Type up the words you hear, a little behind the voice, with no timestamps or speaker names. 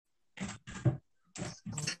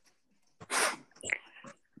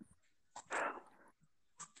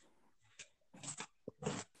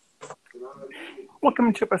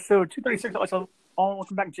Welcome to episode 236.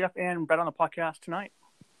 Welcome back, Jeff and Brett on the podcast tonight.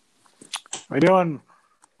 How you doing?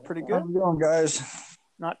 Pretty good. How's it going, guys?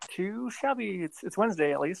 Not too shabby. It's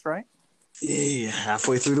Wednesday at least, right? Yeah,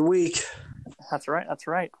 halfway through the week. That's right.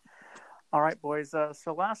 All right, boys.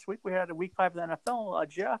 So last week we had a week 5 of the NFL.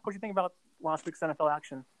 Jeff, what do you think about last week's NFL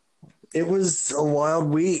action? It was a wild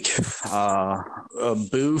week.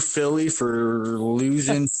 Boo Philly for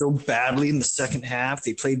losing so badly in the second half.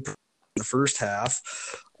 They played the first half.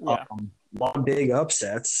 Yeah. A lot of big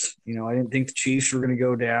upsets. I didn't think the Chiefs were going to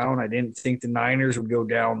go down. I didn't think the Niners would go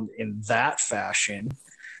down in that fashion.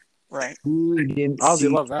 Right.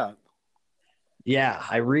 Ozzy love that. Yeah,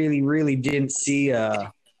 I really, really didn't see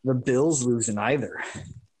the Bills losing either.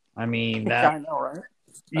 I mean, that I know, right?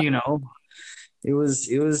 It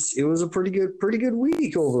was a pretty good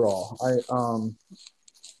week overall.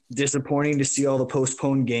 Disappointing to see all the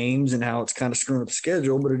postponed games and how it's kind of screwing up the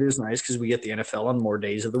schedule, but it is nice because we get the NFL on more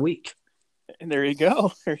days of the week. And there you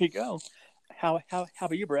go. How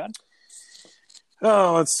about you, Brad?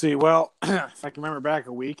 Oh, let's see. Well, if I can remember back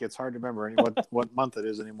a week, it's hard to remember what month it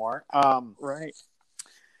is anymore. Right.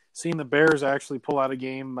 Seeing the Bears actually pull out a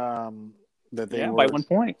game that they were by 1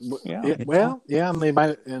 point. Yeah. And they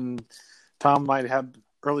might, and Tom might have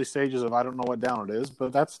early stages of I don't know what down it is,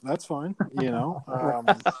 but that's fine.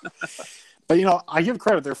 But I give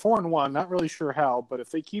credit. They're 4-1. Not really sure how, but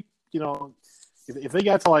if they keep, if they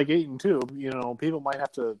got to like 8-2, people might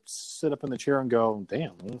have to sit up in the chair and go,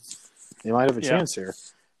 "Damn, they might have a chance here."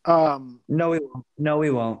 No, we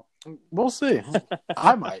won't. We'll see.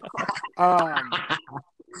 I might.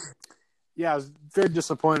 Yeah, I was very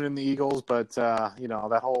disappointed in the Eagles, but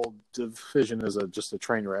that whole division is just a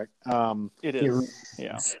train wreck. It is.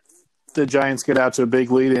 Yeah. The Giants get out to a big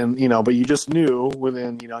lead, and but you just knew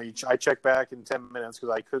within I checked back in 10 minutes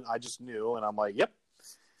because I just knew, and I'm like, yep,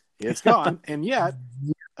 it's gone. And yet,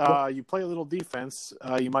 you play a little defense,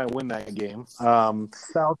 you might win that game.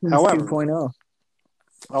 Falcons however,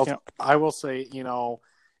 2.0. I will say,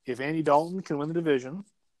 if Andy Dalton can win the division,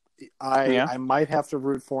 I might have to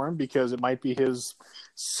root for him because it might be his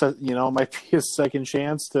second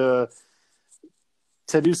chance to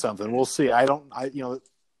do something. We'll see.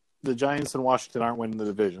 The Giants and Washington aren't winning the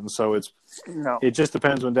division, so it just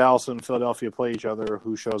depends when Dallas and Philadelphia play each other,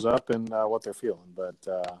 who shows up and what they're feeling. But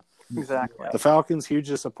exactly, the Falcons, huge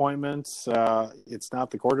disappointment. It's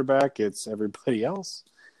not the quarterback; it's everybody else.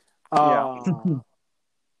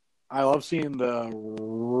 I love seeing the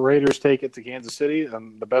Raiders take it to Kansas City.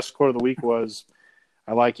 And the best quote of the week was,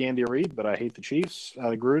 "I like Andy Reid, but I hate the Chiefs."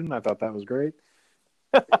 Gruden, I thought that was great.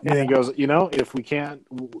 And he goes, if we can't,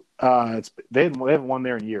 they haven't won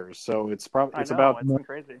there in years, so it's it's been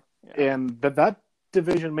crazy. Yeah. And that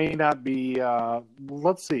division may not be.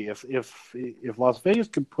 Let's see if Las Vegas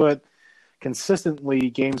could put consistently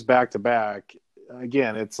games back to back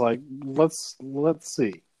again. It's like let's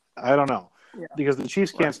see. I don't know. Yeah. Because the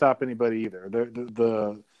Chiefs can't stop anybody either.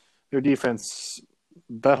 Their defense,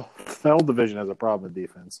 that whole division has a problem with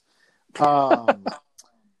defense.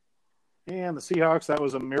 And the Seahawks, that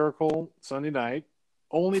was a miracle Sunday night,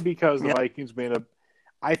 only because the Vikings made a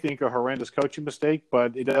horrendous coaching mistake,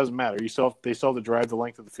 but it doesn't matter. They still have to drive the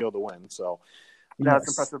length of the field to win. So that's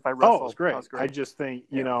impressive by Russell. Oh, it was great. I just think,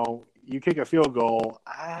 you kick a field goal,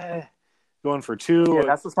 going for two. Yeah,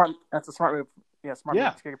 that's a smart move. Yeah, smart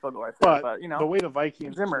move to kick a field goal. But the way the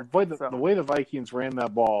Vikings the way the Vikings ran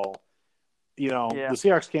that ball, the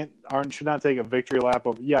Seahawks should not take a victory lap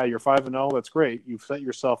of you're 5-0. That's great. You've set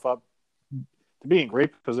yourself up to be in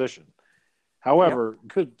great position. However,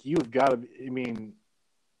 you've got to. I mean,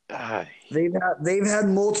 they've had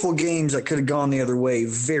multiple games that could have gone the other way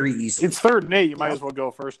very easily. It's 3rd and 8. You might as well go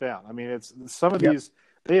first down. I mean, it's some of these.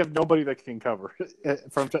 They have nobody that can cover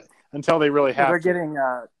until they really have. They're getting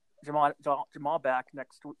Jamal back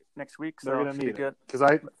next week, so they're going to need it because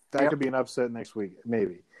that could be an upset next week,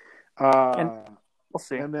 maybe. And we'll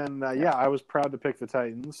see. And then I was proud to pick the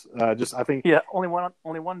Titans. I think only one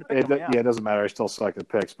to pick them. It doesn't matter. I still suck at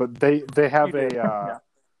picks, but they have they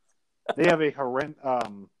have a horrendous.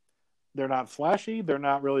 They're not flashy. They're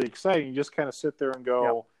not really exciting. You just kind of sit there and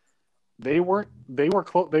go. They were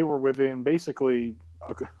close. They were within basically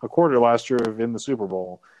a quarter last year of in the Super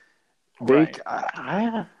Bowl.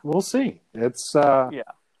 We'll see. It's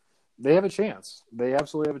they have a chance. They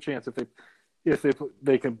absolutely have a chance if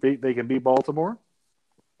they can beat Baltimore.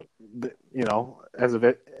 As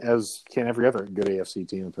can every other good AFC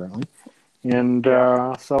team apparently, and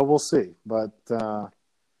so we'll see. But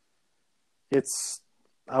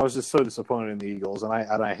I was just so disappointed in the Eagles, and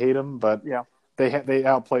I hate them, but they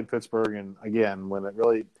outplayed Pittsburgh, and again when it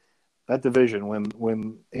really that division,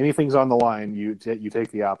 when anything's on the line, you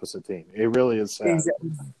take the opposite team. It really is sad.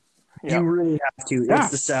 Exactly. You really have to. Yeah.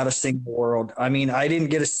 It's the saddest thing in the world. I mean, I didn't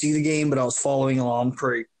get to see the game, but I was following along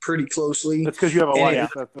pretty closely. That's because you have a And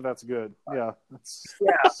life. That's good. Yeah.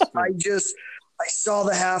 I saw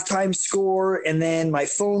the halftime score, and then my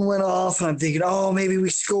phone went off, and I'm thinking, oh, maybe we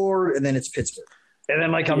scored, and then it's Pittsburgh. And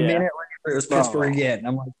then like a minute later, it was Pittsburgh again.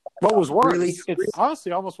 I'm like, what was worse? Really?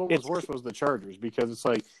 Honestly, almost what was worse was the Chargers, because it's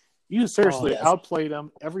like you seriously outplayed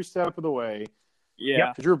them every step of the way.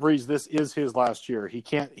 Yeah. Drew Brees, this is his last year.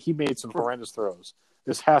 He made some horrendous throws.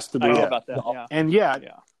 This has to be I know it. about that. Yeah.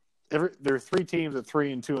 And there are 3 teams at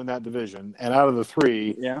 3-2 in that division, and out of the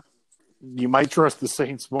 3, you might trust the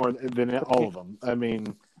Saints more than all of them. I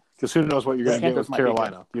mean, because who knows what you're going to get with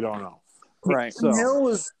Carolina? You don't know. Right. So Hill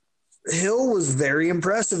was very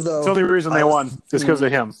impressive, though. It's the only reason they won is because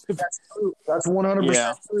of him. That's true. That's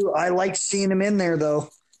 100% true. I liked seeing him in there, though.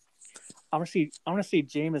 I want to see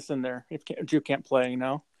Jameis in there if Drew can't play,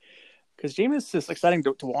 because Jameis is exciting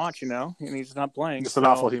to watch, and he's not playing. It's an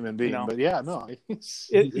awful human being, but he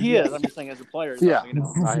is. I'm just saying as a player. Yeah,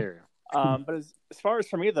 I hear you. But as far as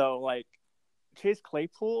for me though, like Chase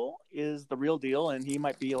Claypool is the real deal, and he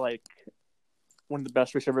might be like one of the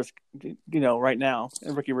best receivers, right now,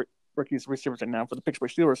 and rookies receivers right now for the Pittsburgh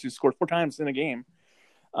Steelers, who scored 4 times in a game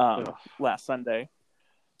last Sunday.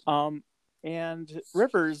 And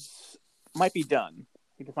Rivers might be done.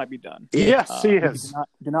 He just might be done. Yes, he is.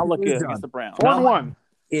 Did not look good against the Browns. 4-1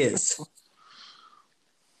 is.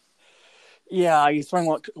 Yeah, he's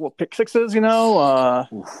throwing pick sixes,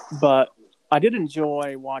 but I did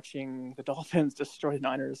enjoy watching the Dolphins destroy the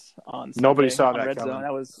Niners on Sunday. Nobody saw that Red coming. Zone.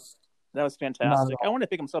 That was fantastic. I wanted to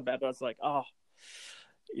pick them so bad, but I was like, oh,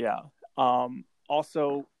 yeah.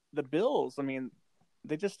 Also, the Bills. I mean,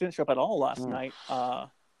 they just didn't show up at all last night.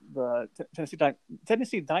 The Tennessee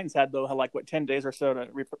Titans had 10 days or so to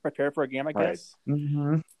prepare for a game, I guess,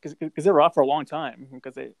 because they were off for a long time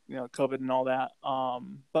because they COVID and all that.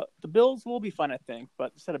 But the Bills will be fun, I think.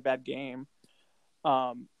 But just had a bad game.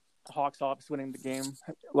 Hawks obviously winning the game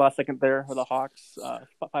last second there for the Hawks,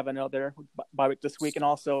 5-0 there by week this week, and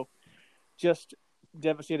also just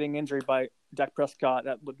devastating injury by Dak Prescott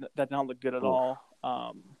that did not look good at all.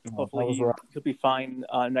 Hopefully he'll be fine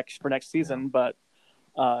next season, but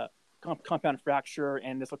compound fracture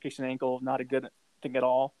and dislocation ankle, not a good thing at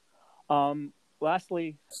all.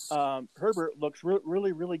 Lastly, Herbert looks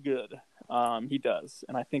really, really good. He does,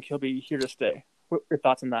 and I think he'll be here to stay. What are your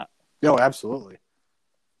thoughts on that? No, absolutely.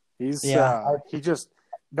 He's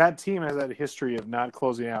that team has that history of not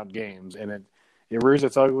closing out games, and it rears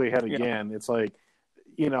its ugly head again. It's like,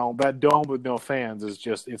 that dome with no fans is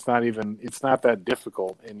just it's not that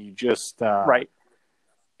difficult, and you just right.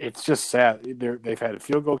 It's just sad. They've had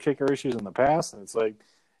field goal kicker issues in the past, and it's like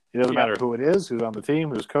it doesn't matter who it is, who's on the team,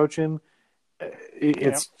 who's coaching.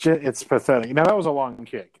 It's pathetic. Now that was a long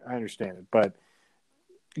kick, I understand it, but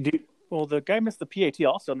the guy missed the PAT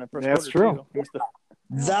also in the first quarter. That's true.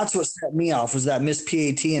 That's what set me off was that missed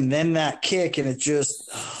PAT and then that kick, and it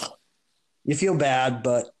just you feel bad,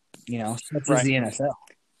 but such is the NFL.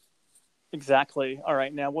 Exactly. All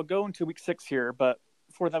right, now we'll go into week 6 here, but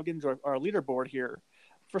before that, we get into our leaderboard here.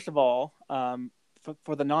 First of all,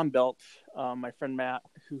 for the non-belt, my friend Matt,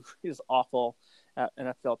 who is awful at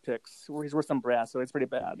NFL picks, he's worse than Brad, so it's pretty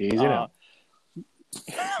bad. Easy now.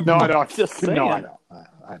 No, I don't. Just saying. No, I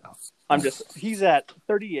know. He's at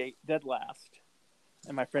 38, dead last.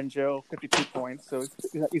 And my friend Joe, 52 points, so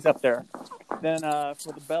he's up there. Then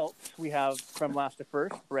for the belt, we have from last to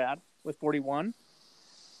first, Brad with 41,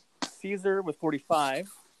 Caesar with 45,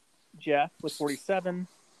 Jeff with 47,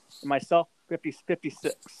 and myself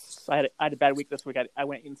 56. I had a bad week this week. I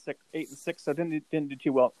went 8-6, so didn't do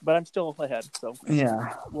too well, but I'm still ahead. So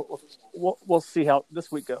yeah, we'll see how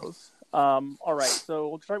this week goes. All right, so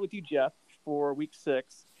we'll start with you, Jeff, for week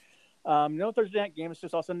 6. No Thursday night games,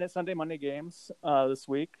 just all Sunday, Monday games this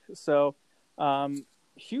week. So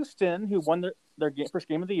Houston, who won their first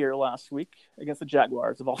game of the year last week against the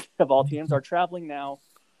Jaguars of all teams, are traveling now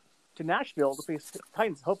to Nashville to face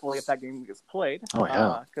Titans. Hopefully, if that game gets played. Oh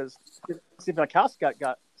yeah, because Steve Gronkowski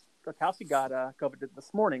got COVID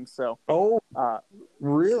this morning. So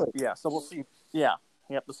really? Yeah. So we'll see. Yeah.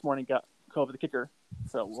 Yep. This morning got COVID, the kicker.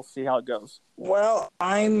 So we'll see how it goes. Well,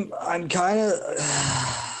 I'm kind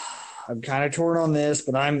of torn on this,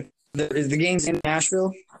 but is the game's in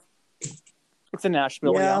Nashville? It's in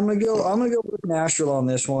Nashville. Yeah, I'm gonna go with Nashville on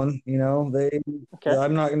this one. I'm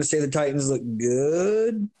not gonna say the Titans look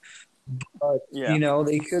good, but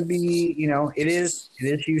they could be. It is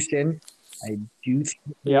Houston. I do think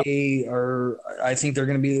they are. I think they're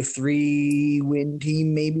going to be the 3-win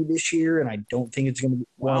team maybe this year, and I don't think it's going to be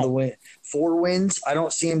one of the 4 wins. I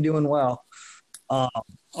don't see them doing well.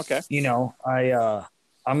 Okay. You know,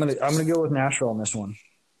 I'm gonna go with Nashville on this one.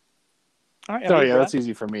 All right. Oh yeah, that's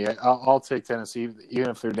easy for me. I'll take Tennessee, even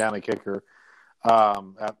if they're down a kicker.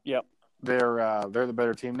 Yep. They're the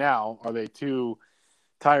better team now. Are they too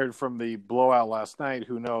tired from the blowout last night?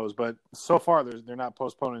 Who knows? But so far, they're not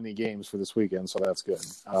postponing any games for this weekend, so that's good.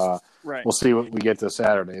 Right. We'll see what we get this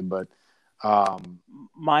Saturday, but I'll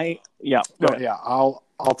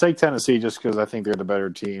take Tennessee just because I think they're the better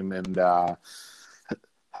team, and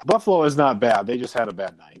Buffalo is not bad. They just had a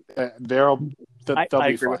bad night. They'll be I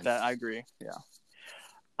agree fine. with that. I agree. Yeah.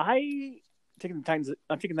 I'm taking the Titans.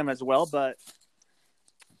 I'm taking them as well, but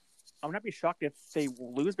I would not be shocked if they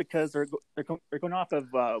lose because they're going off of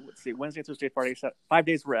Wednesday, Thursday, Friday, 5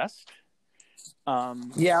 days rest.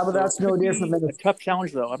 But that's no different than a tough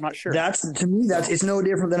challenge, though. I'm not sure. It's no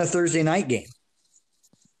different than a Thursday night game.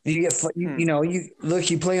 You get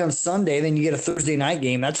you play on Sunday, then you get a Thursday night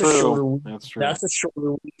game. That's a shorter. That's true. That's a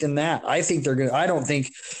shorter week than that. I think they're good. I don't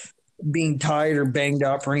think being tired or banged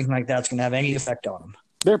up or anything like that's going to have any effect on them.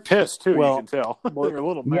 They're pissed too. You can tell. They're a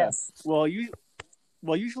little mad. Yes. Well,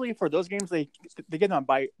 usually for those games they get them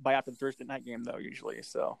by after the Thursday night game though. Usually,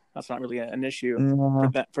 so that's not really an issue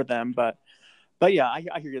for them. But yeah,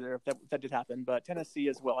 I hear you there. If that did happen, but Tennessee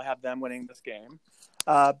as well. I have them winning this game.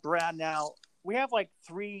 Brad, now we have like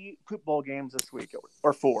 3 Poop Bowl games this week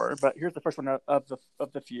or 4, but here's the first one of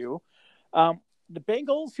the few. The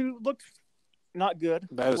Bengals, who looked not good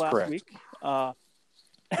last week,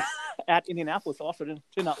 at Indianapolis, also did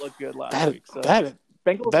not look good last week. So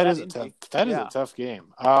Bengals that is a tough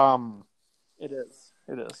game. It is.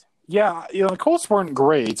 Yeah, the Colts weren't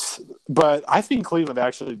great, but I think Cleveland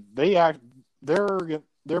actually they're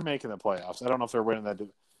making the playoffs. I don't know if they're winning that.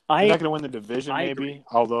 They're not going to win the division, maybe. Agree.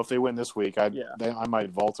 Although if they win this week, I might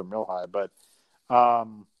vault them real high. But I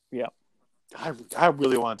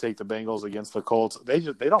really want to take the Bengals against the Colts. They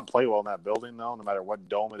don't play well in that building though, no matter what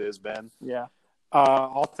dome it is, Ben. Yeah.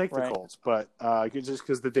 I'll take the Colts, but just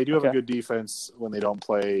because they do have a good defense when they don't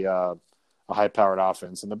play a high-powered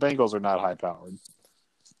offense, and the Bengals are not high-powered.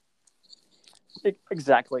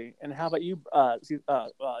 Exactly. And how about you,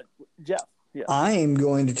 Jeff? Yeah. I am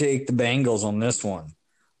going to take the Bengals on this one.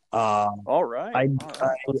 All right.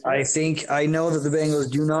 I think I know that the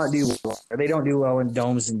Bengals do not do well. They don't do well in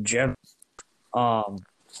domes in general. I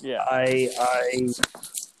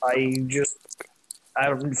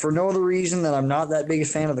for no other reason than I'm not that big a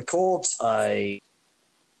fan of the Colts. I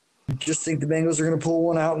just think the Bengals are going to pull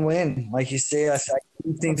one out and win. Like you say, I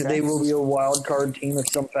do think that they will be a wild card team of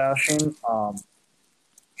some fashion.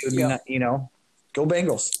 It would be go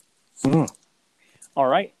Bengals. Mm-hmm. All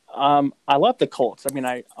right. I love the Colts. I mean,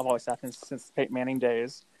 I've always had them since Peyton Manning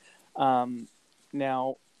days.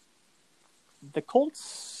 Now, the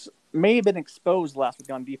Colts may have been exposed last week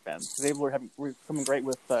on defense. They were coming great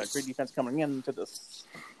with great defense coming into this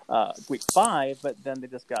week 5, but then they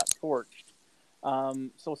just got torched. So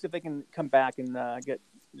we'll see if they can come back and get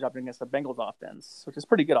job against the Bengals offense, which is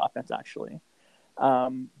pretty good offense actually.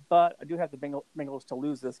 But I do have the Bengals to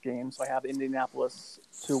lose this game, so I have Indianapolis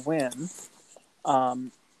to win.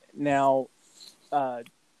 Now,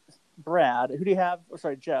 Brad,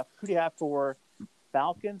 Jeff, who do you have for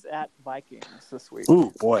Falcons at Vikings this week?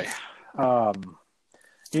 Ooh, boy.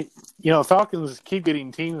 Falcons keep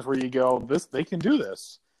getting teams where you go, they can do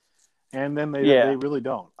this. And then they really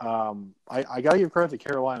don't. I got to give credit to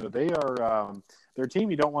Carolina. They are they're a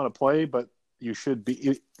team you don't want to play, but you should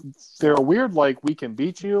be. They're a weird, we can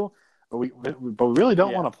beat you, but we really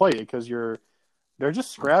don't want to play it because they're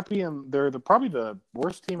just scrappy, and they're probably the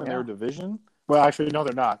worst team in their division. Well, actually, no,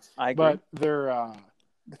 they're not. I agree. But they're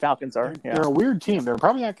the Falcons are. They're a weird team. They're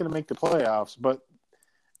probably not going to make the playoffs, but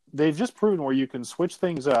they've just proven where you can switch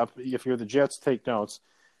things up. If you're the Jets, take notes.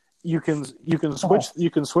 You can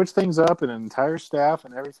switch things up, an entire staff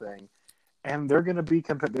and everything, and they're going to be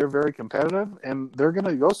they're very competitive, and they're going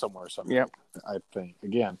to go somewhere someday. Yep. I think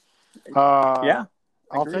again. I'll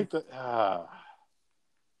take the.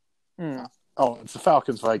 Oh, it's the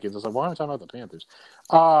Falcons Vikings. I was like, why am I talking about the Panthers?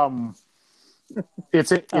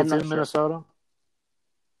 It's in Minnesota.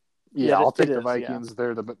 Yeah, I'll take the Vikings.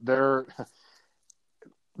 Yeah.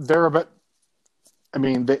 They're a bit. I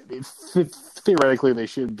mean, theoretically they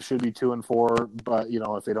should be 2-4, but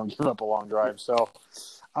if they don't give up a long drive, so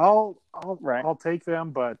I'll take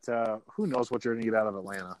them. But who knows what you're going to get out of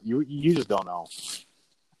Atlanta? You just don't know.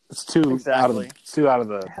 It's too out of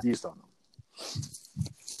the. You just don't know.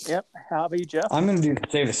 Yep. How about you, Jeff? I'm going to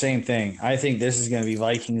say the same thing. I think this is going to be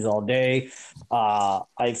Vikings all day.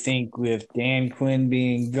 I think with Dan Quinn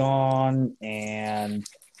being gone and,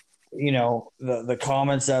 the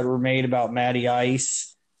comments that were made about Matty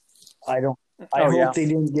Ice, I hope they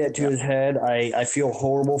didn't get to his head. I feel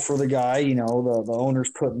horrible for the guy. The owner's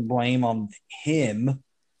putting blame on him.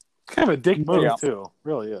 Kind of a dick move, too.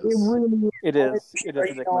 Really is. It is a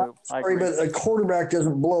dick move. Sorry, but a quarterback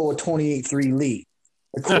doesn't blow a 28-3 lead.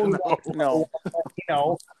 A quarterback, no.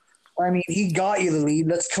 I mean, he got you the lead.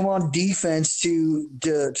 Let's come on defense to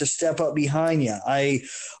step up behind you. I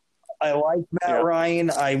like Matt Ryan.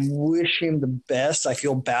 I wish him the best. I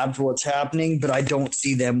feel bad for what's happening, but I don't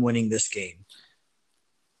see them winning this game.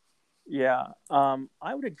 Yeah,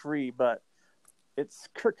 I would agree, but it's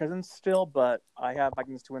Kirk Cousins still, but I have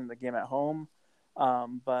Vikings to win the game at home.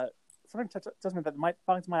 But something tells me that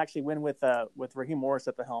Vikings might actually win with Raheem Morris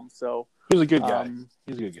at the helm. So he's a good guy.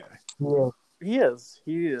 He's a good guy. Yeah. He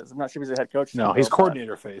is. I'm not sure if he's a head coach. No, he's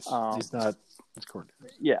coordinator face. He's not. He's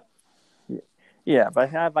coordinator. Yeah, but I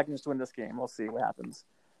have Vikings to win this game. We'll see what happens.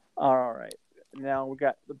 All right. Now we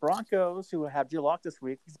got the Broncos who have Drew Lock this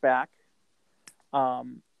week. He's back.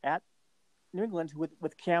 At New England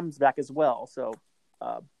with Cam's back as well. So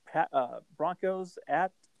Broncos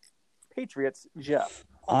at Patriots. Jeff.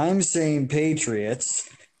 I'm saying Patriots,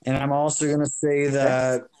 and I'm also going to say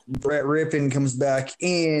that Brett Rippon comes back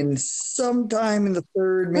in sometime in the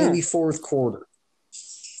third, maybe fourth quarter.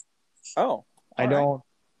 Oh, I don't.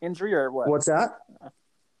 Injury or what? What's that?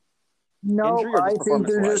 No, I think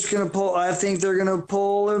they're just going to pull. I think they're going to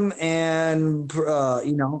pull him and,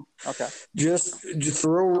 just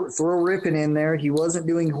throw Rippon in there. He wasn't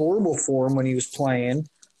doing horrible for him when he was playing.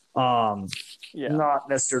 Not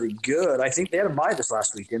necessarily good. I think they had a bye this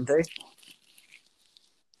last week, didn't they?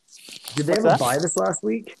 Did they have a bye this last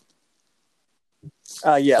week?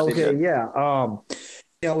 Yeah. Okay. Yeah.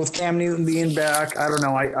 With Cam Newton being back, I don't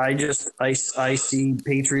know. I see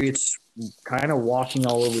Patriots kind of walking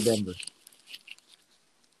all over Denver.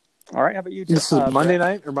 All right. How about you? This is Monday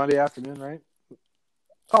night or Monday afternoon, right?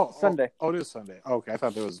 Oh, Sunday. Oh, it is Sunday. Okay, I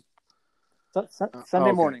thought there was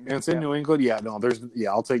Sunday morning. And it's in New England. Yeah, no,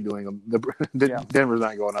 I'll take New England. Denver's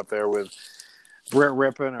not going up there with Brett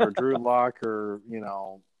Rippon or Drew Lock or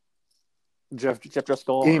Jeff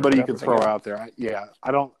Driscoll. Anybody you could throw out there.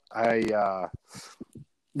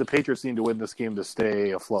 The Patriots need to win this game to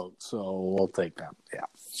stay afloat, so we'll take them.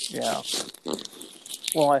 Yeah.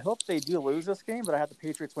 Well, I hope they do lose this game, but I have the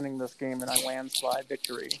Patriots winning this game in a landslide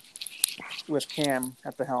victory with Cam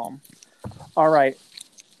at the helm. All right.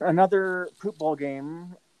 Another poop ball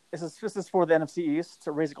game. This is for the NFC East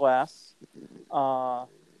to raise a glass.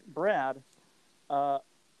 Brad, the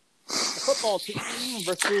football team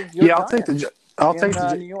versus your Giants. I'll take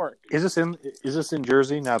New York. Is this in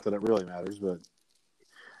Jersey? Not that it really matters, but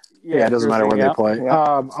it doesn't matter where they play.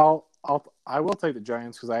 Yeah. I will take the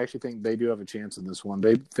Giants because I actually think they do have a chance in this one.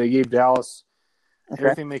 They gave Dallas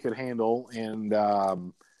everything they could handle, and I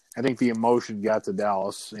think the emotion got to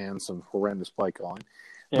Dallas and some horrendous play calling.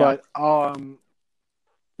 Yeah. But I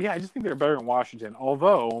just think they're better than Washington.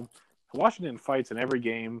 Although Washington fights in every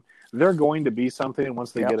game, they're going to be something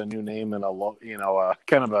once they get a new name and a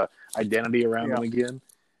kind of a identity around them again.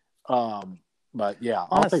 But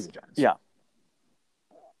I'll take the Giants. Yeah.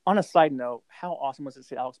 On a side note, how awesome was it to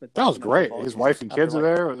see Alex Smith? That was great. His wife and kids are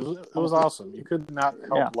there. It was awesome. You could not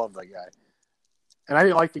help love that guy. And I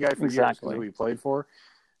didn't like the guy for years who he played for,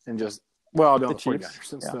 and just the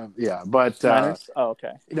 49ers and stuff. Yeah, but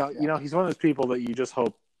okay. He's one of those people that you just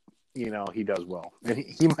hope he does well, and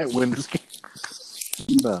he might win this game.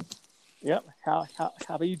 But, yep. How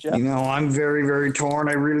about you, Jeff? I'm very, very torn.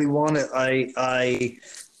 I really want it.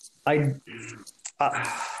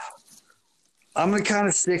 I'm going to kind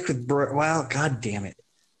of stick with Brett. Well, God damn it.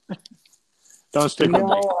 Don't stick with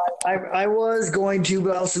me. I was going to,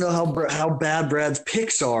 but I also know how bad Brad's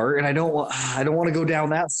picks are, and I don't want to go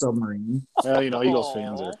down that submarine. Well, Eagles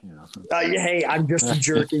fans are. Hey, I'm just a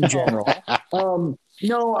jerk in general. I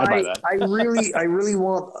really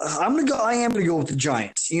want. I'm gonna go. I am gonna go with the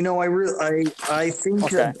Giants. I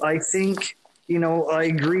think. I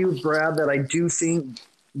agree with Brad that I do think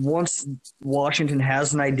once Washington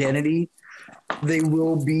has an identity, they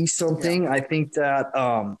will be something. I think that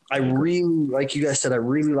I really, like you guys said, I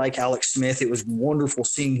really like Alex Smith. It was wonderful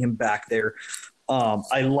seeing him back there.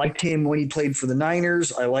 I liked him when he played for the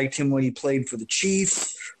Niners. I liked him when he played for the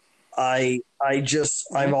Chiefs. I've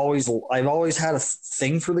always had a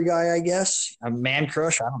thing for the guy, I guess. A man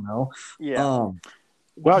crush, I don't know. Yeah.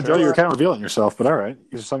 Well, Joe, you're kind of revealing yourself, but all right.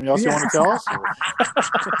 Is there something else you want to tell us?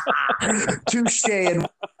 Touche.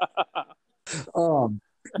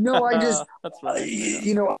 No, I just, That's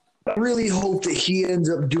right. I really hope that he ends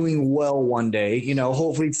up doing well one day.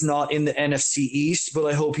 Hopefully it's not in the NFC East, but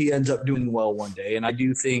I hope he ends up doing well one day. And I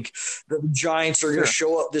do think that the Giants are going to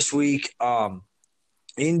show up this week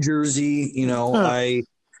in Jersey. I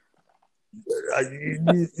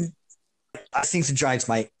think the Giants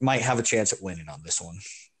might have a chance at winning on this one.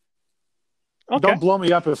 Okay. Don't blow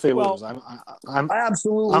me up if they lose. I'm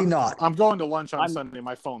absolutely not. I'm going to lunch on Sunday.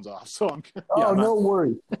 My phone's off, so I'm. No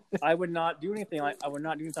worries. I would not do anything like that. I would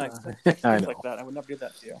not do that. I would not do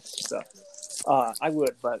that to you. So, I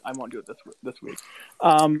would, but I won't do it this week.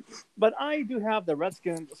 But I do have the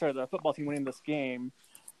the football team winning this game.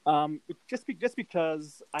 Just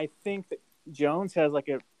because I think that Jones has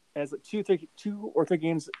two or three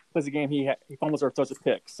games plays a game he fumbles or throws a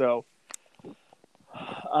pick. So.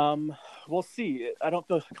 We'll see. I don't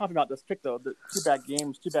feel confident about this pick though. The two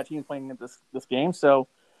bad teams playing in this game. So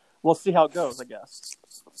we'll see how it goes. I guess.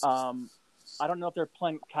 I don't know if they're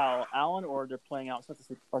playing Kyle Allen or they're playing out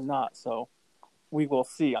or not. So we will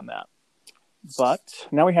see on that. But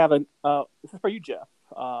now we have this is for you, Jeff.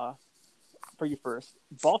 For you first,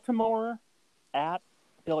 Baltimore at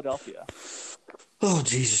Philadelphia. Oh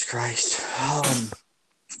Jesus Christ!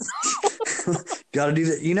 Got to do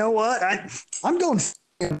that. You know what? I'm going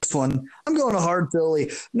this one. I'm going to hard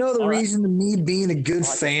Philly. No, the reason to me being a good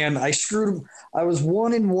fan, I screwed them. I was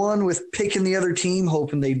 1-1 with picking the other team,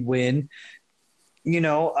 hoping they'd win.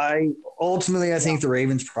 I think the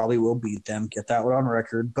Ravens probably will beat them. Get that one on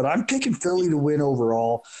record. But I'm picking Philly to win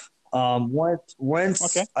overall. Wentz.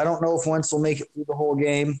 Okay. I don't know if Wentz will make it through the whole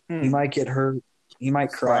game. He might get hurt. He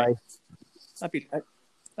might cry. Right.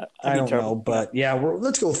 I don't know, but yeah,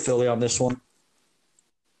 let's go with Philly on this one.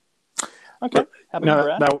 Okay.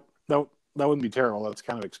 That wouldn't be terrible. That's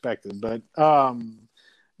kind of expected, but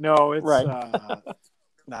no, it's right.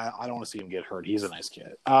 I don't want to see him get hurt. He's a nice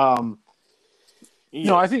kid. I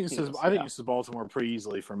think this is Baltimore pretty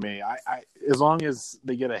easily for me. I as long as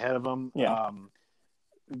they get ahead of them. Yeah.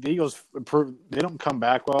 The Eagles, they don't come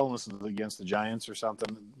back well unless it's against the Giants or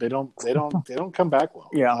something. They don't come back well.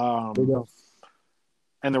 Yeah. They don't.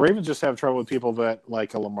 And the Ravens just have trouble with people that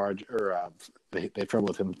like a Lamar, or they have trouble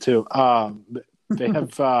with him too. They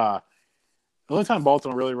have the only time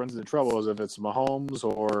Baltimore really runs into trouble is if it's Mahomes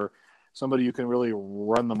or somebody you can really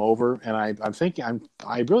run them over. And I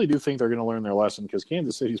really do think they're going to learn their lesson because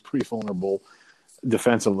Kansas City is pretty vulnerable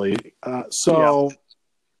defensively.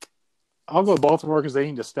 I'll go with Baltimore because they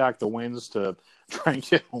need to stack the wins to try and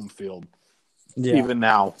get home field. Yeah. Even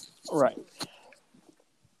now, right.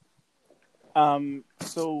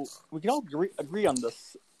 So we can all agree on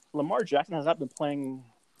this. Lamar Jackson has not been playing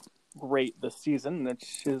great this season,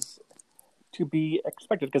 which is to be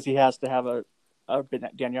expected because he has to have a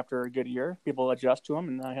Daniel after a good year. People adjust to him,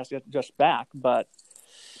 and he has to adjust back. But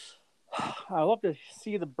I love to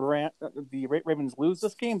see the Ravens lose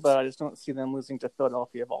this game, but I just don't see them losing to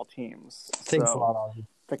Philadelphia of all teams. Thanks a lot, Audie.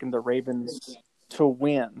 Picking the Ravens to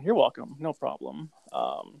win. You're welcome. No problem.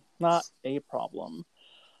 Not a problem.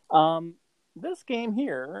 This game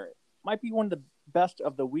here might be one of the best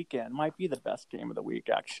of the weekend. Might be the best game of the week,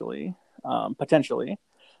 actually, potentially.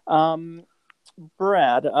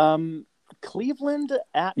 Brad, Cleveland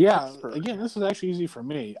at Pittsburgh. Again, this is actually easy for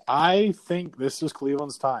me. I think this is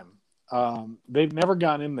Cleveland's time. They've never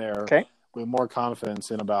gone in there with more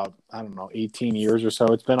confidence in about, 18 years or so.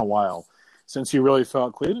 It's been a while since you really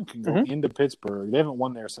felt Cleveland can go into Pittsburgh. They haven't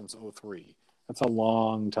won there since 2003. That's a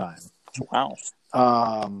long time. Wow.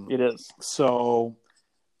 It is. So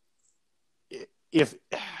as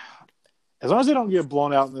long as they don't get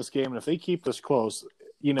blown out in this game, and if they keep this close,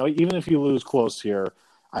 even if you lose close here,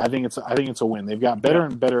 I think it's a win. They've got better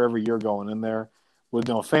and better every year going in there with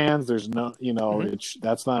no fans. There's no,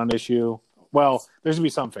 that's not an issue. Well, there's gonna be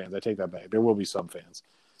some fans. I take that back. There will be some fans.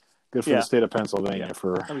 Good for the state of Pennsylvania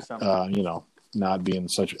for not being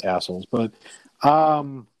such assholes. But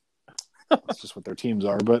that's just what their teams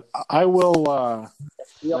are. But I will.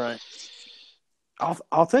 Right.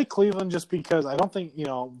 I'll take Cleveland just because I don't think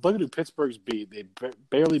look at who Pittsburgh's beat. They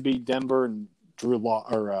barely beat Denver and Drew Law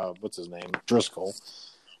or what's his name Driscoll.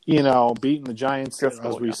 Beating the Giants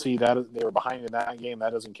Driscoll, as we see that they were behind in that game.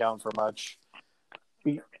 That doesn't count for much.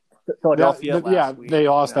 Philadelphia. They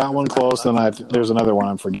lost that one close, and there's another one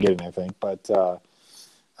I'm forgetting. I think, but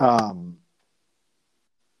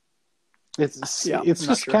it's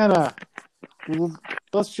just kind of.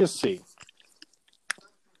 Let's just see.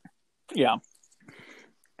 Yeah.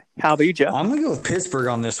 How about you, Jeff? I'm going to go with Pittsburgh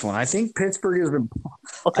on this one. I think Pittsburgh has been.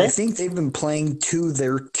 Okay. I think they've been playing to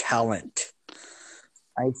their talent.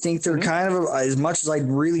 I think they're kind of, as much as I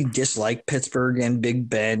really dislike Pittsburgh and Big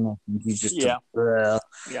Ben, I think he's just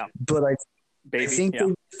but I think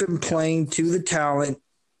they've been playing to the talent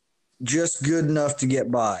just good enough to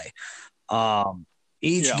get by.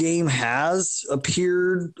 Each game has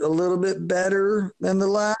appeared a little bit better than the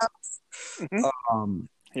last. I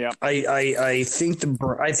think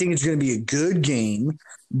it's going to be a good game,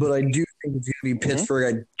 but I do think it's going to be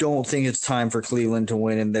Pittsburgh. I don't think it's time for Cleveland to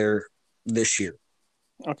win in there this year.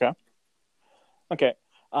 Okay.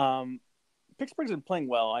 Pittsburgh's been playing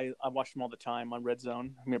well. I watch them all the time on Red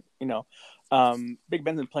Zone. I mean, Big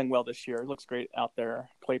Ben's been playing well this year. It looks great out there.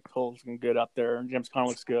 Claypool's looking good out there. James Conner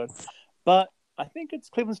looks good. But I think it's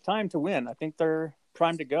Cleveland's time to win. I think they're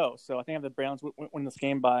primed to go. So I think I have the Browns win this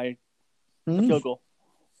game by a field goal.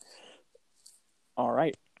 All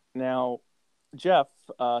right. Now, Jeff,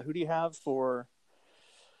 who do you have for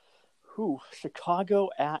Chicago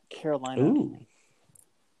at Carolina?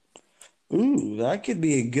 Ooh, that could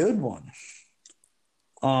be a good one.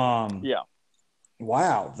 Wow.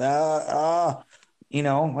 That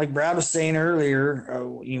like Brad was saying earlier,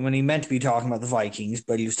 when he meant to be talking about the Vikings,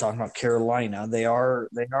 but he was talking about Carolina. They are.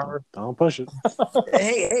 Don't push it.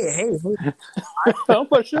 Hey. Don't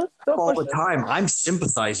push it. All the time. I'm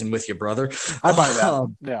sympathizing with you, brother. I buy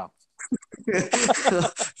that. Yeah.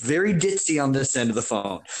 Very ditzy on this end of the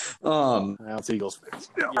phone. That's Eagles fans.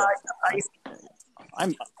 Yeah.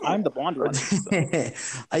 I'm the blonde one.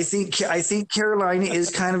 I think Carolina is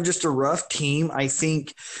kind of just a rough team. I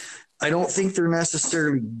don't think they're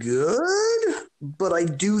necessarily good, but I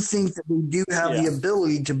do think that they do have the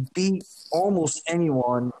ability to beat almost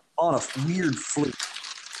anyone on a weird fluke.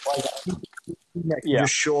 Like, I think that can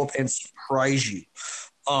just show up and surprise you.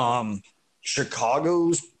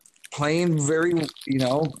 Chicago's playing very,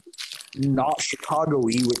 not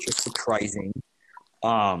Chicago-y, which is surprising.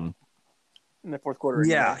 In the fourth quarter.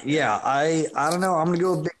 Yeah. I don't know. I'm going to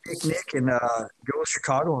go with Big Nick and go with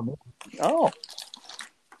Chicago. Oh.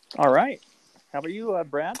 All right. How about you,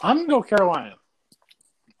 Brad? I'm going to go Carolina.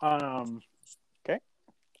 Okay.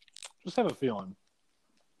 Just have a feeling.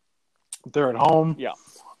 They're at home. Yeah.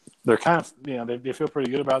 They're kind of, they feel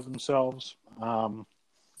pretty good about themselves.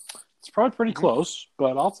 It's probably pretty close,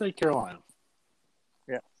 but I'll say Carolina.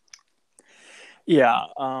 Yeah.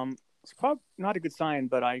 It's probably not a good sign,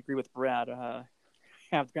 but I agree with Brad.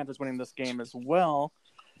 Have the Panthers winning this game as well,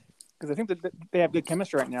 because I think that they have good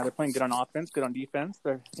chemistry right now. They're playing good on offense, good on defense.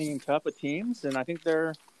 They're hanging tough with teams, and I think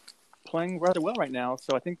they're playing rather well right now.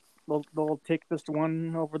 So I think they'll take this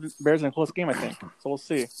one over the Bears in a close game, I think. So we'll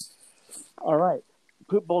see. All right.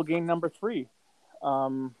 Poop Bowl game number 3.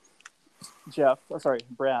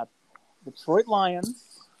 Brad. Detroit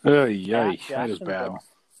Lions. That is bad.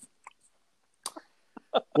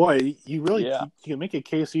 Boy, you really you can make a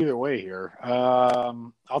case either way here.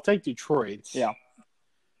 I'll take Detroit. Yeah.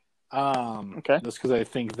 Okay. Just because I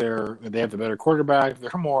think they have the better quarterback.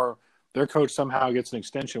 Their coach somehow gets an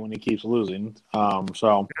extension when he keeps losing.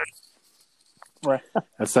 So right.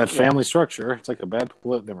 That's that family structure. It's like a bad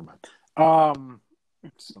never mind.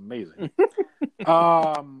 It's amazing.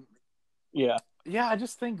 Yeah, I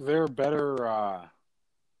just think they're better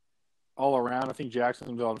all around. I think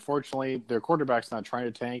Jacksonville, unfortunately, their quarterback's not trying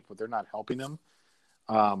to tank, but they're not helping them.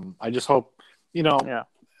 I just hope,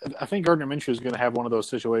 I think Gardner Minshew is going to have one of those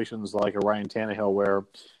situations like a Ryan Tannehill where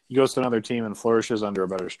he goes to another team and flourishes under a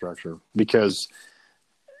better structure, because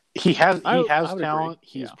he has talent. Agree.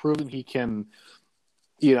 He's proven he can.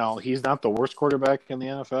 He's not the worst quarterback in the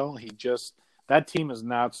NFL. That team has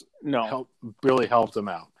not really helped him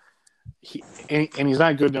out. And he's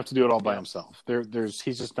not good enough to do it all by himself.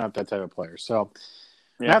 He's just not that type of player. So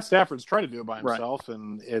Matt Stafford's tried to do it by himself,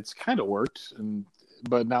 and it's kind of worked,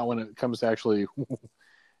 but not when it comes to actually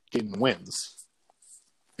getting wins.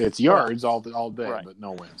 It's yards all day, but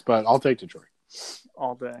no wins. But I'll take Detroit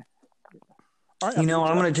all day. All right, I'm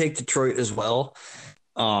going to take Detroit as well.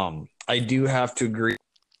 I do have to agree.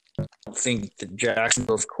 I don't think that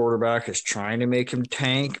Jacksonville's quarterback is trying to make him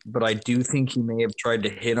tank, but I do think he may have tried to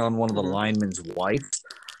hit on one of the linemen's wives,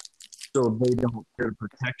 so they don't care to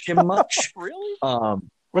protect him much. Really?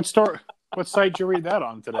 What site did you read that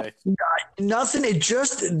on today? Nothing. It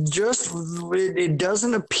it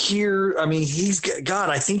doesn't appear. I mean,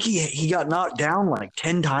 I think he got knocked down like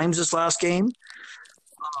 10 times this last game.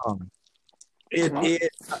 I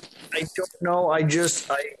don't know.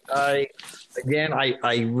 I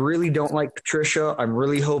really don't like Patricia. I'm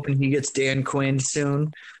really hoping he gets Dan Quinn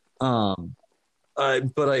soon. But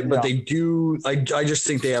they do. I just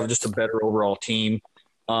think they have just a better overall team.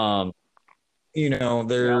 They're.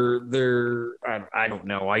 I don't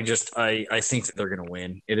know. I think that they're going to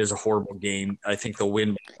win. It is a horrible game. I think they'll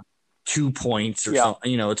win 2 points or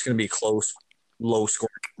something. It's going to be close, low score.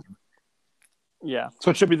 Yeah.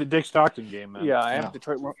 So it should be the Dick Stockton game, then. Yeah, I have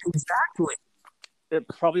Detroit. Exactly. It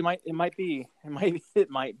probably might. It might be. It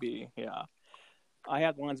might be. Yeah. I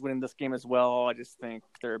have the Lions winning this game as well. I just think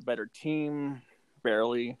they're a better team,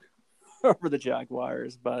 barely, over the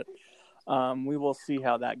Jaguars. But we will see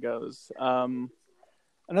how that goes.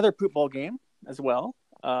 Another football game as well.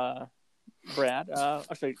 Brad,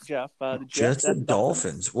 actually Jeff, the Jets and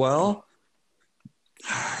Dolphins. Well,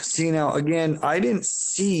 see now again, I didn't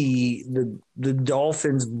see the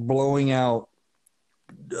Dolphins blowing out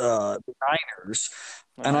the Niners,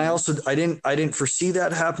 and I didn't foresee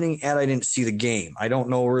that happening, and I didn't see the game. I don't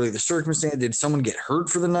know really the circumstance. Did someone get hurt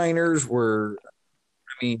for the Niners?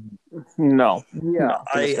 No. Yeah,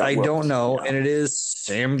 I don't know, and it is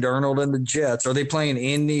Sam Darnold and the Jets. Are they playing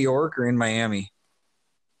in New York or in Miami?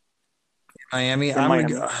 Miami. I'm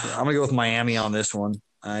gonna go with Miami on this one.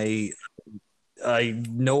 I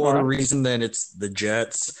no other reason than it's the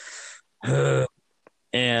Jets, and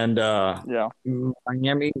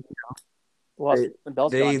Miami.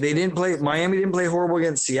 They didn't play. Miami didn't play horrible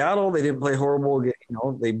against Seattle. They didn't play horrible.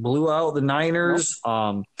 They blew out the Niners.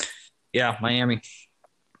 Nope. Miami.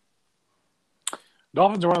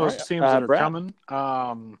 Dolphins are one of those teams that are coming.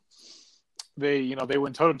 They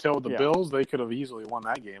went toe to toe with the Bills. They could have easily won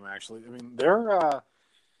that game. Actually, I mean, they're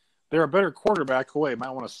a better quarterback away.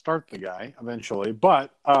 Might want to start the guy eventually,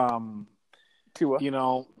 but Tua.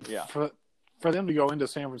 For them to go into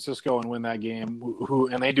San Francisco and win that game,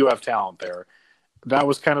 and they do have talent there. That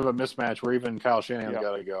was kind of a mismatch where even Kyle Shanahan's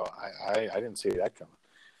got to go. I didn't see that coming.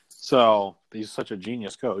 So he's such a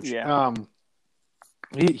genius coach. Yeah.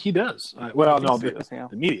 He does. The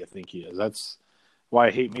media think he is. That's why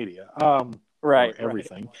I hate media.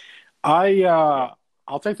 Everything.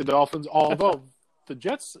 I'll take the Dolphins. Although the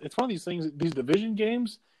Jets, it's one of these things. These division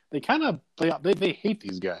games, they kind of play out. They hate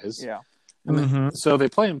these guys. Yeah. So they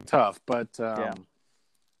play them tough. But the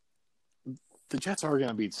Jets are going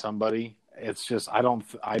to beat somebody. It's just I don't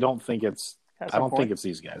think it's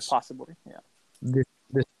these guys. Possibly. Yeah.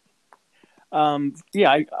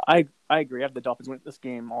 I agree. I have the Dolphins win this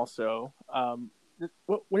game also.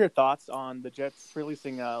 What are your thoughts on the Jets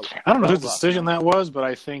releasing? I don't know whose decision that was, but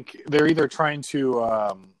I think they're either trying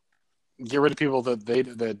to get rid of people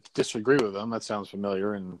that disagree with them. That sounds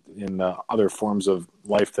familiar in other forms of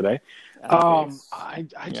life today. I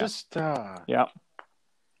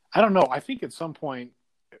don't know. I think at some point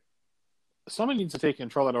somebody needs to take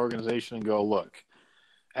control of that organization and go, look,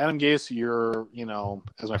 Adam Gase, you're,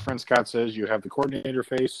 as my friend Scott says, you have the coordinator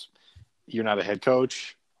face. You're not a head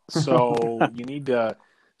coach. So you need to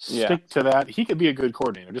stick to that. He could be a good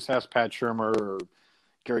coordinator. Just ask Pat Shurmur or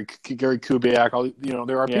Gary Kubiak.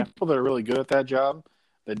 There are people that are really good at that job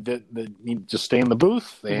that need to stay in the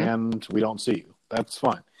booth and we don't see you. That's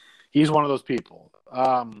fine. He's one of those people.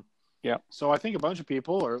 So I think a bunch of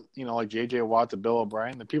people are, like J.J. Watt to Bill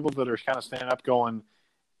O'Brien, the people that are kind of standing up going,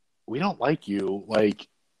 we don't like you. Like,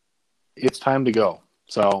 it's time to go.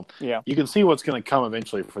 So you can see what's going to come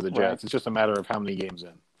eventually for the Jets. Right. It's just a matter of how many games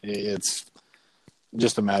in. It's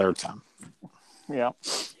just a matter of time. Yeah.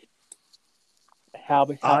 How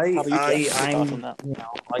about you, I'm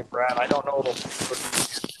like Brad. I don't know.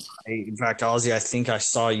 In fact, Ozzy, I think I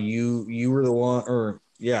saw you. You were the one, or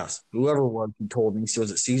yes, whoever was who told me. So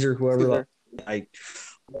was it Caesar? Whoever. I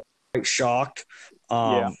quite shocked.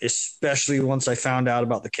 Especially once I found out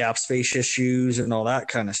about the cap space issues and all that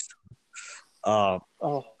kind of stuff.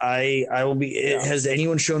 I will be. Has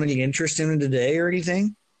anyone shown any interest in him today or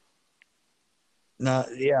anything? Not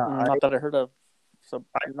that I heard of. So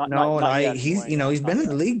he's he's been in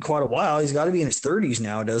the league quite a while. He's got to be in his 30s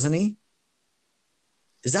now, doesn't he?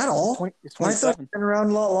 Is that all? I thought he'd been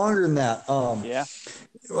around a lot longer than that.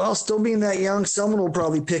 Well, still being that young, someone will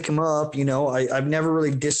probably pick him up. I've never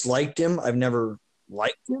really disliked him. I've never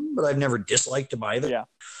liked him, but I've never disliked him either. Yeah.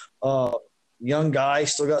 Young guy,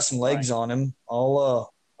 still got some legs on him. I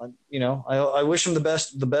wish him the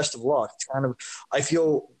best of luck. It's kind of, I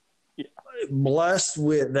feel blessed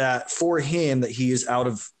with that for him that he is out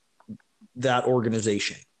of that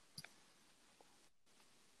organization.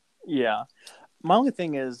 Yeah. My only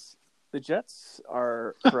thing is the Jets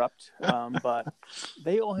are corrupt, but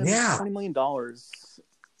they owe him $20 million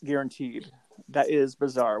guaranteed. That is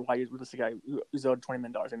bizarre. Why you release a guy who's owed $20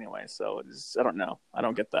 million anyway? So I don't know. I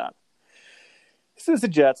don't get that. This is the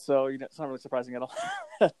Jets, so it's not really surprising at all.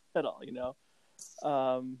 At all,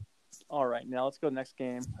 All right, now let's go to the next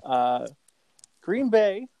game. Green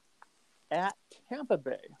Bay at Tampa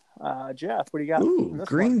Bay. Jeff, what do you got? Ooh,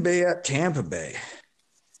 Green Bay at Tampa Bay.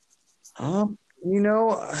 You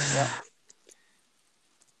know,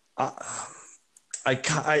 I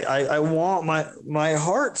want my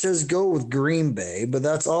heart says go with Green Bay, but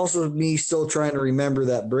that's also me still trying to remember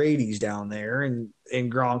that Brady's down there and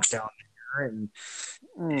Gronk's down there, and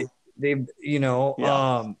they've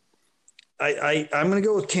I'm going to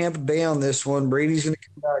go with Tampa Bay on this one. Brady's going to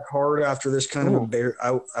come back hard after this kind of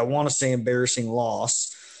I want to say embarrassing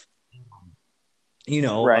loss.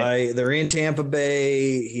 They're in Tampa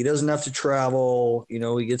Bay. He doesn't have to travel. He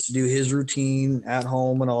gets to do his routine at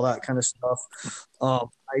home and all that kind of stuff. I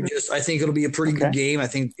think it'll be a pretty good game. I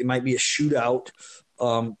think it might be a shootout.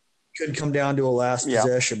 Could come down to a last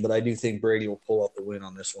possession, but I do think Brady will pull up the win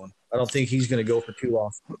on this one. I don't think he's going to go for 2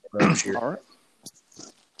 losses this year. All right.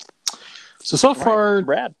 So far,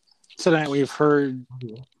 Brad, tonight we've heard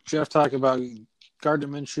Jeff talk about Gardner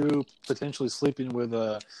Minshew potentially sleeping with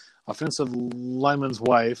a offensive lineman's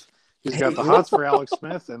wife. He's got the hots for Alex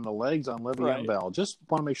Smith and the legs on Le'Veon Bell. Just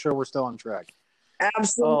want to make sure we're still on track.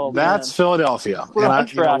 Absolutely. Oh, That's Philadelphia. We're on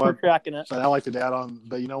track. We're tracking it. So I like to add on,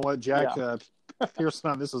 but you know what, Jack Pearson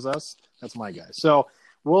on This Is Us, that's my guy. So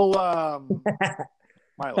we'll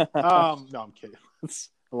Milo. No, I'm kidding.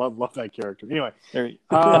 I love that character. Anyway,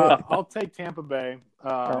 I'll take Tampa Bay.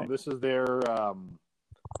 This is their.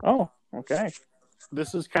 Okay.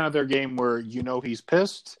 This is kind of their game where he's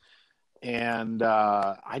pissed, and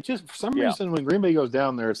I just for some reason when Green Bay goes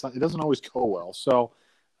down there, it doesn't always go well. So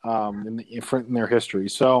in their history,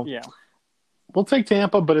 so we'll take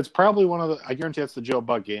Tampa, but it's probably one of the. I guarantee it's the Joe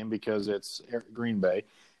Buck game because it's Green Bay.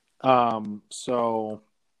 Because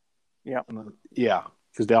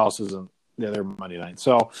Dallas isn't. Yeah, they're Monday night.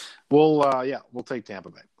 So we'll take Tampa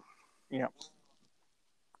Bay. Yeah.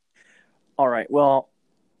 All right. Well,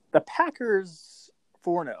 the Packers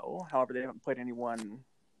 4-0. However, they haven't played anyone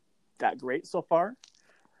that great so far.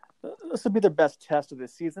 This will be their best test of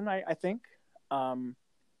this season, I think.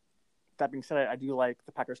 That being said, I do like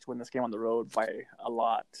the Packers to win this game on the road by a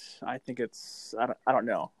lot. I think it's I don't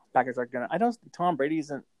know. Packers are gonna. I know Tom Brady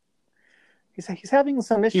isn't. He's having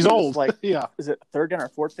some issues. He's old. Like, is it third down or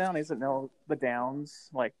fourth down? He doesn't know the downs.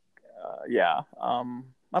 I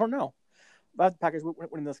don't know. But the Packers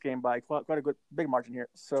winning this game by quite a good big margin here.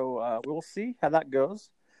 So we'll see how that goes.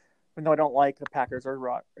 Even though I don't like the Packers or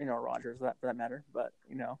Rodgers for that matter, but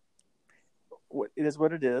it is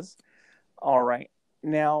what it is. All right.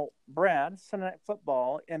 Now, Brad, Sunday Night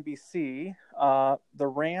Football, NBC, the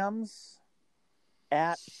Rams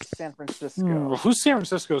at San Francisco. Who's San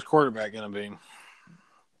Francisco's quarterback going to be?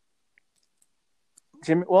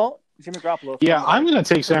 Jimmy Garoppolo. Yeah, I'm going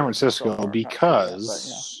to take San Francisco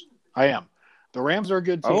because I am. The Rams are a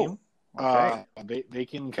good team. Okay. They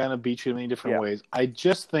can kind of beat you in many different ways. I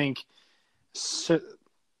just think it's in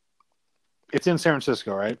San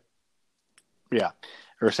Francisco, right? Yeah,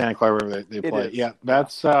 or Santa Clara, wherever they play. Yeah,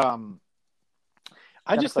 that's. I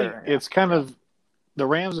just think it's kind of. The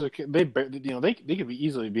Rams are they could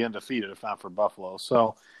easily be undefeated if not for Buffalo.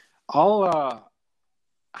 So I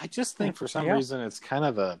just think for some reason it's kind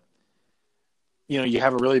of a you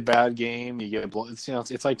have a really bad game, you get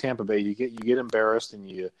it's like Tampa Bay, you get embarrassed and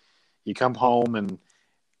you come home and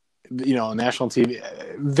national TV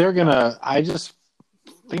I just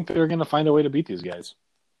think they're gonna find a way to beat these guys.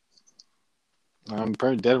 I'm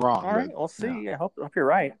probably dead wrong. All right, we'll see. I hope you're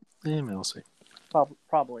right. Yeah, we'll see.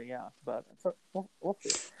 Probably, yeah, but we'll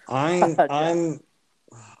see. I'm going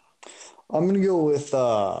to go with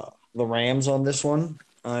the Rams on this one.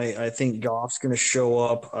 I think Goff's going to show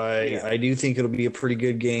up. I do think it'll be a pretty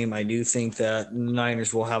good game. I do think that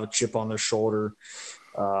Niners will have a chip on their shoulder.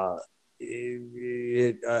 I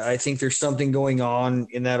think there's something going on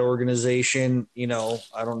in that organization. I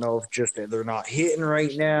don't know if just they're not hitting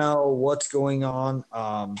right now, what's going on.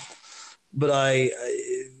 But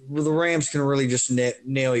the Rams can really just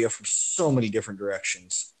nail you from so many different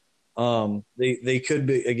directions. They could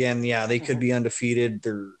be they could be undefeated.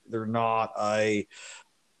 They're not. I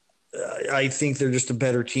think they're just a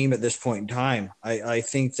better team at this point in time. I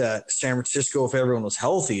think that San Francisco, if everyone was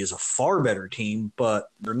healthy, is a far better team, but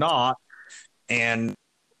they're not. And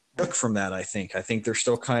look from that, I think they're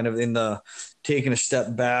still kind of taking a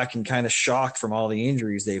step back and kind of shocked from all the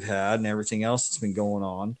injuries they've had and everything else that's been going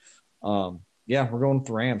on. We're going with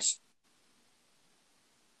the Rams.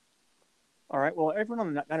 All right. Well, everyone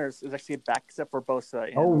on the Niners is actually back except for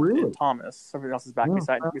Bosa and Thomas. Everyone else is back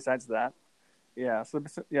besides that. Yeah. So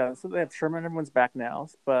they have Sherman. Everyone's back now,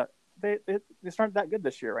 but they aren't that good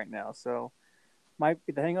this year right now. So might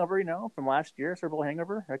be the hangover, from last year, Super Bowl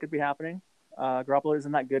hangover. That could be happening. Garoppolo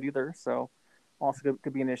isn't that good either. So also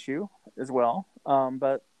could be an issue as well.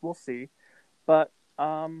 But we'll see. But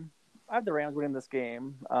I have the Rams winning this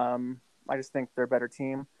game. I just think they're a better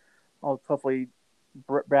team. Hopefully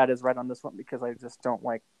Brad is right on this one because I just don't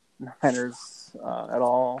like Niners at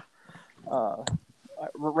all.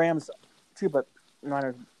 Rams too, but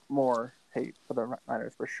Niners more hate for the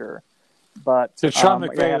Niners for sure. But it's Sean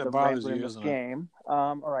McVay yeah, that bothers you, this isn't game.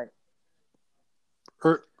 All right.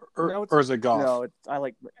 Or is it Goff? No,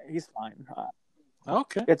 he's fine.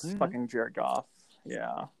 Okay, it's fucking Jared Goff.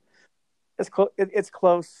 Yeah, it's close. It's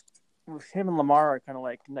close. Him and Lamar are kind of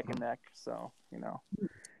like neck and neck. So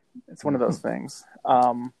it's one of those things.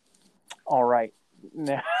 All right,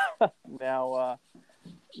 now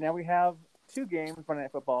we have two games Monday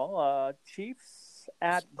Night Football. Chiefs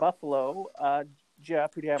at Buffalo.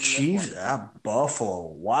 Jeff, who do you have in this Chiefs one? at Buffalo.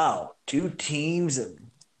 Wow. Two teams that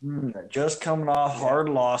just coming off hard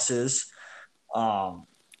losses. God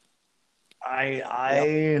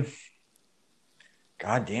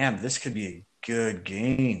damn, this could be a good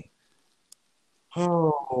game.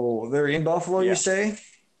 Oh, they're in Buffalo, you say?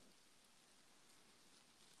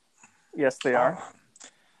 Yes, they are.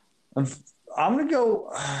 I'm gonna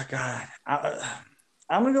go.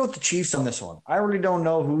 I'm gonna go with the Chiefs on this one. I really don't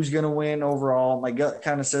know who's gonna win overall. My gut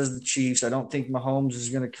kind of says the Chiefs. I don't think Mahomes is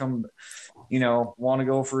gonna come, want to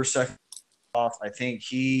go for a second off. I think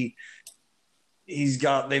they've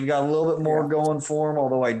got a little bit more going for him.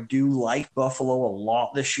 Although I do like Buffalo a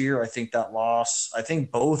lot this year. I think that loss. I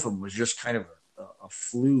think both of them was just kind of a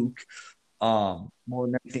fluke. More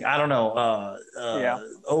than anything, I don't know.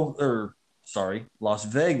 Las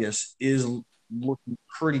Vegas is looking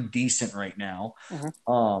pretty decent right now.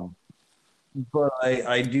 Mm-hmm. But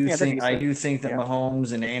I do think that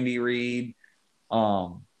Mahomes and Andy Reid,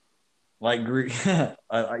 going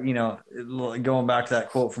back to that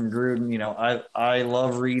quote from Gruden, I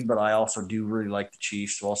love Reid, but I also do really like the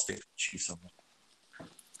Chiefs, so I'll stick with the Chiefs on that.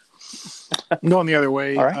 I'm going the other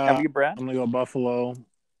way. All right, have you, Brad? I'm going to go Buffalo.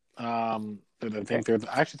 I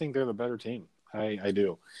actually think they're the better team. I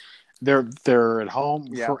do. They're at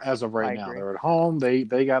home as of right now. Agree. They're at home. They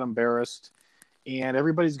got embarrassed, and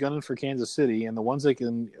everybody's gunning for Kansas City. And the ones that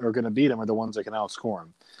are going to beat them are the ones that can outscore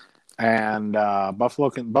them. And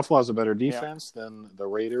Buffalo has a better defense than the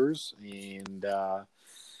Raiders, and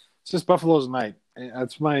it's just Buffalo's night.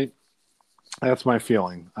 That's my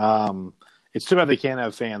feeling. It's too bad they can't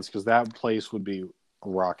have fans because that place would be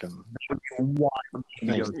rocking.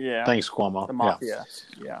 Thanks, Cuomo. The Mafia.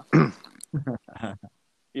 Yeah.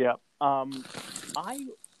 Yeah. I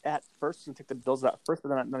at first took the Bills at first, but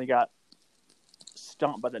then they got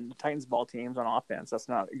stomped by the Titans ball teams on offense. That's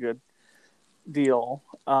not a good deal.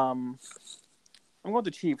 I'm going with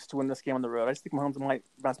the Chiefs to win this game on the road. I just think Mahomes might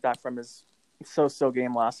bounce back from his so-so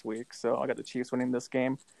game last week, so I got the Chiefs winning this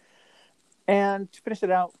game. And to finish it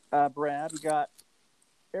out, Brad, we got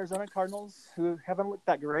Arizona Cardinals, who haven't looked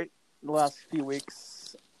that great the last few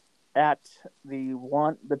weeks, at the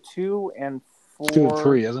 2 and 4, 2 and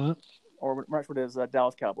 3, isn't it? Or I'm not sure what it is.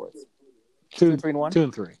 Dallas Cowboys. 2 and 3 and 1. 2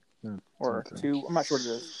 and 3. Yeah, or 2. I'm not sure what it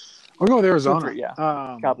is. I'll go with Arizona. 2 and 3,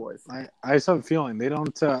 yeah. Cowboys. I just have a feeling they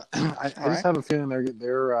don't. I just have a feeling they're.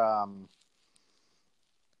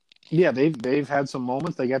 They've had some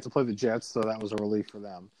moments. They got to play the Jets, so that was a relief for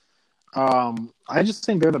them. I just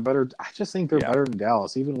think they're the better. I just think they're better than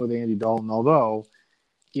Dallas, even with Andy Dalton. Although,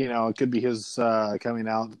 it could be his coming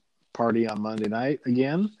out party on Monday night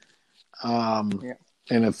again. And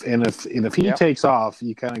if he takes off,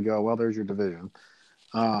 you kind of go, well, there's your division.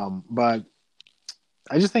 But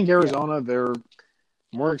I just think Arizona, they're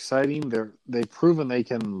more exciting. They've proven they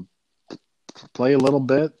can play a little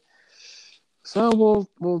bit. So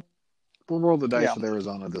we'll roll the dice with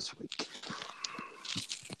Arizona this week.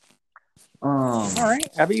 All right.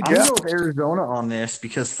 I'm going to go with Arizona on this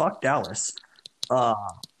because fuck Dallas.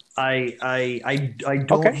 I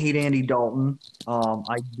don't hate Andy Dalton.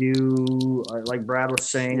 I do, like Brad was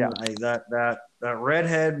saying, that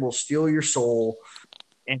redhead will steal your soul.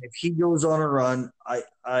 And if he goes on a run,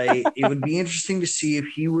 it would be interesting to see if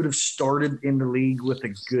he would have started in the league with a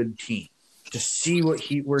good team to see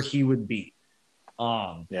where he would be.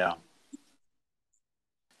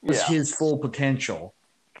 His full potential.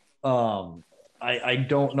 I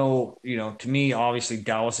don't know. To me, obviously,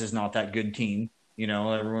 Dallas is not that good team.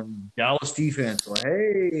 Everyone Dallas defense. Well,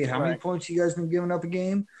 hey, how many points you guys been giving up a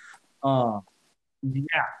game?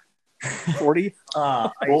 40.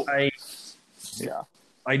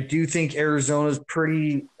 I do think Arizona's a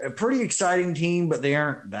pretty exciting team, but they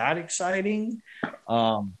aren't that exciting.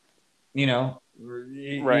 It'll be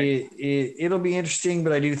interesting,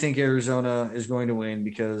 but I do think Arizona is going to win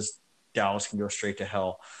because Dallas can go straight to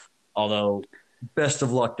hell. Although best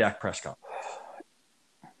of luck, Dak Prescott.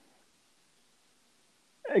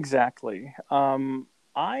 Exactly.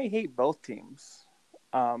 I hate both teams.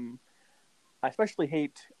 I especially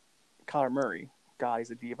hate Kyler Murray. God,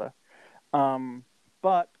 he's a diva.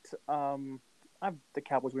 But I have the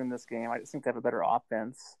Cowboys win this game. I just think they have a better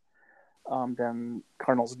offense than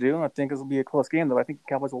Cardinals do. I think this will be a close game, though. I think the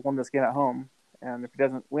Cowboys will win this game at home. And if he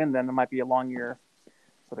doesn't win, then it might be a long year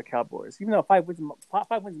for the Cowboys. Even though five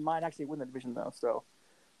wins might actually win the division, though. So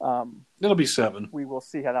it'll be 7. We will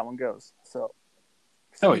see how that one goes. So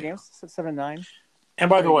 7 games, 7-9. And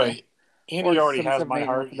by the way, Andy already has my 7-8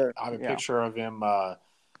 heart. for I have a picture of him, a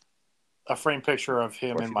framed picture of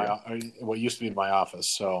him in what used to be my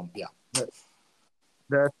office. So yeah,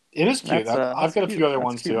 it is cute. I've got a few other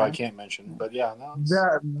ones too. Man. I can't mention, but yeah,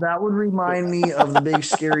 that would remind me of the big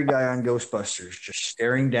scary guy on Ghostbusters, just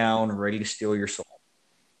staring down, ready to steal your soul.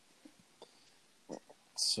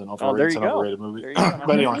 It's an overrated movie.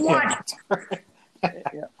 But anyway, what?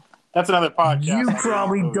 Yeah. That's another podcast. You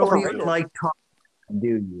probably don't even like talking, do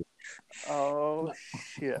you? Oh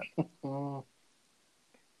shit!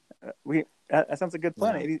 That sounds a good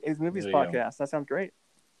plan. 80s Movies podcast. That sounds great.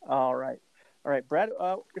 All right, Brad.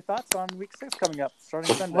 Your thoughts on Week 6 coming up,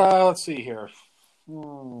 starting Sunday? Well, let's see here.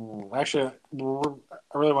 Actually, I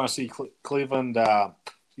really want to see Cleveland.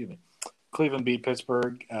 Cleveland beat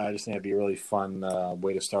Pittsburgh. I just think it'd be a really fun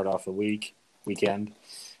way to start off the weekend.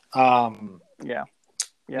 Yeah.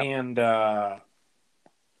 And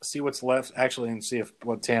see what's left, actually, and see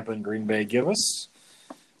what Tampa and Green Bay give us,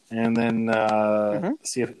 and then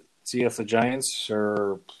see if the Giants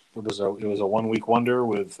are. It was a 1 week wonder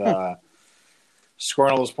with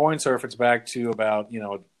scoring all those points, or if it's back to about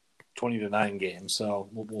 20-9 game. So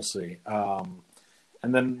we'll see.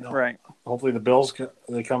 And then hopefully the Bills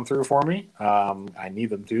they come through for me. I need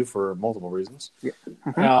them to for multiple reasons.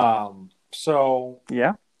 Yeah. So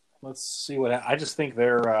yeah. Let's see what I just think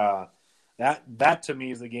they're that to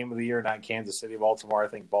me is the game of the year, not Kansas City, Baltimore. I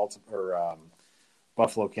think Buffalo,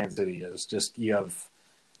 Kansas City is just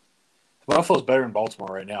Buffalo's better than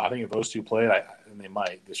Baltimore right now. I think if those two played, and they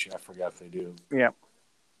might this year. I forgot if they do. Yeah.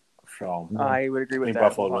 So I would agree with that. I think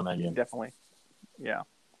Buffalo would win that game. Definitely. Yeah.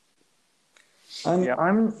 I'm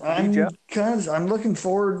looking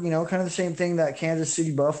forward. Kind of the same thing, that Kansas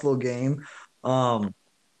City Buffalo game.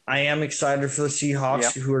 I am excited for the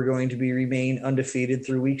Seahawks, who are going to remain undefeated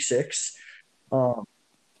through Week 6.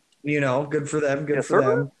 Good for them. Good for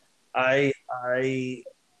them. I'm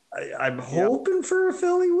hoping for a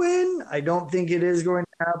Philly win. I don't think it is going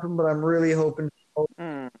to happen, but I'm really hoping.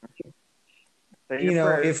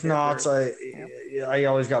 If not, I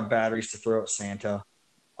always got batteries to throw at Santa.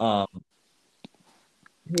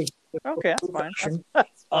 Okay, that's fine.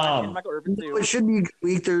 That's fine. It should be a good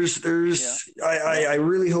week. I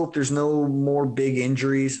really hope there's no more big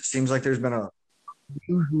injuries. It seems like there's been a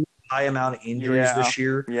high amount of injuries this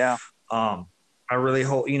year. Yeah. I really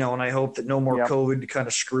hope, and I hope that no more COVID to kind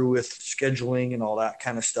of screw with scheduling and all that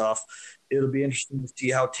kind of stuff. It'll be interesting to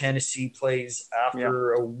see how Tennessee plays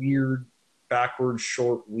after a weird backward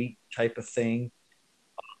short week type of thing.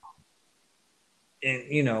 And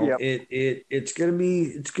it's gonna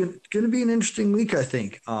be an interesting week, I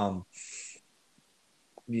think.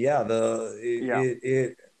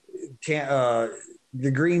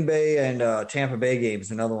 The Green Bay and Tampa Bay game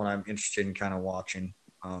is another one I'm interested in kind of watching.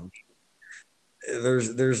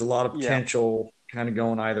 There's a lot of potential kind of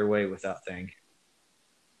going either way with that thing.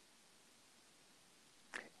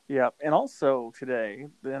 Yeah, and also today,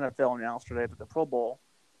 the NFL announced today that the Pro Bowl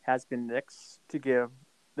has been nixed to give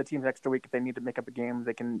the teams extra week. If they need to make up a game,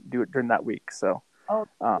 they can do it during that week. So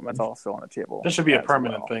that's also on the table. This should be a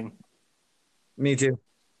permanent thing. Me too.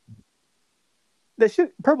 They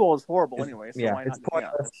should. Pro Bowl is horrible anyway. So why it's not?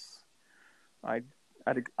 pointless. I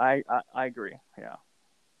agree. Yeah.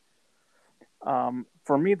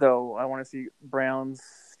 For me though, I want to see Browns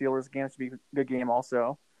Steelers game. Should be a good game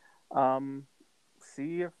also.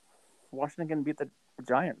 See if Washington can beat the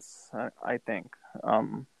Giants. I think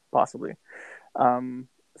possibly.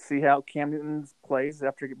 See how Cam Newton plays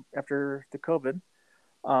after the COVID.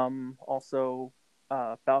 Also,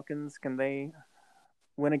 Falcons, can they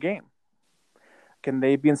win a game? Can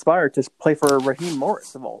they be inspired to play for Raheem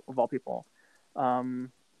Morris of all people?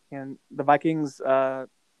 And the Vikings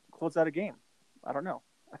close out a game. I don't know.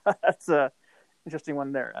 That's a interesting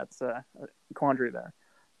one there. That's a quandary there.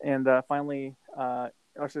 And finally,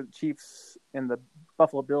 also the Chiefs and the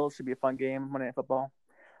Buffalo Bills should be a fun game. Monday Night Football.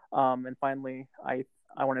 And finally, I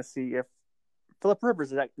want to see if Phillip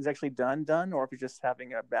Rivers is actually done, or if he's just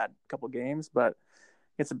having a bad couple games. But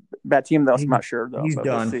it's a bad team, though, so I'm not sure, though. He's but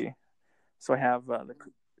done. We'll see. So I have the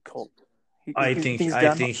Colts. I You think he's I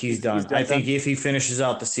done? think he's He's done. I think done? if he finishes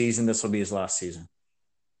out the season, this will be his last season.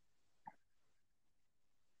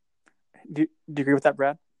 Do you agree with that,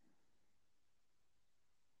 Brad?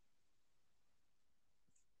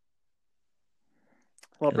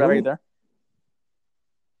 Hello, Brad. Are you there?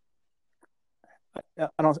 I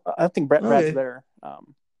don't think Brad's there.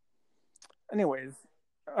 Anyways,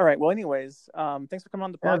 all right. Well, anyways, thanks for coming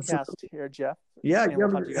on the podcast here, Jeff. Yeah, and we'll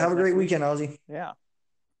talk to you guys have a great next weekend, Ozzy. Yeah.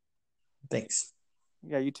 Thanks.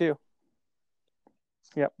 Yeah, you too.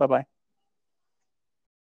 Yeah, bye-bye.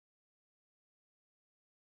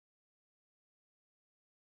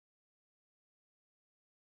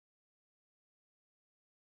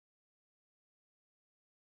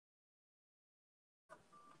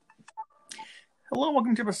 Hello,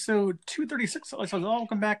 welcome to episode 236.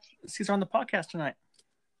 Welcome back, Caesar, on the podcast tonight.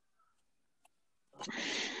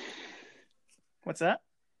 What's that?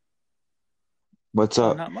 What's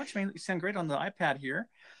up? Not much, man. You sound great on the iPad here.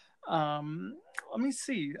 Let me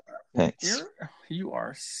see. Thanks. You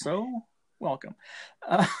are so welcome.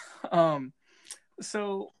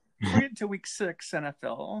 So before we get to week 6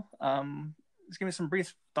 NFL, just give me some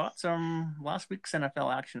brief thoughts on last week's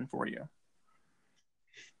NFL action for you.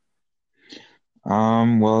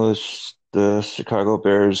 Well, it's the Chicago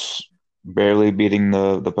Bears barely beating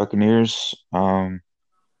the Buccaneers.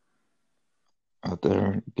 At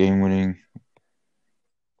their game-winning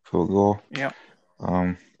field goal. Yeah.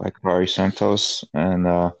 By Cavari Santos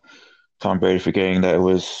and Tom Brady forgetting that it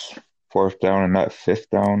was 4th down and not 5th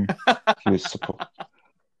down. He was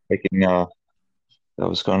thinking that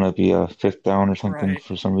was gonna be a 5th down or something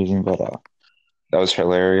for some reason, but that was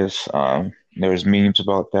hilarious. There was memes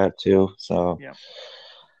about that too. So yeah.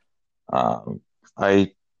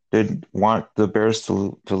 I did want the Bears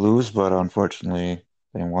to lose, but unfortunately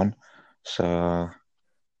they won. So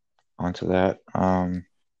onto that.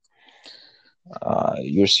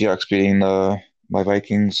 Your Seahawks beating my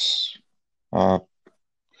Vikings, and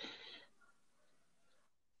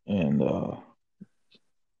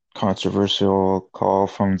controversial call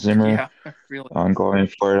from Zimmer on going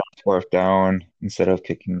for it on 4th down instead of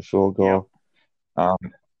kicking the field goal.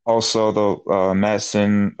 Also, though,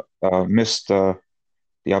 Madison missed the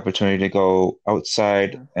opportunity to go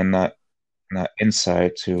outside and not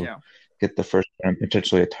inside to get the first and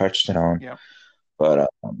potentially a touchdown. But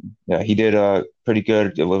yeah, he did pretty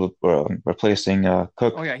good replacing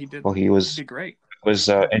Cook. Oh yeah, he did. Well, he did great. Was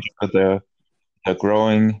injured with the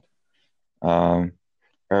growing.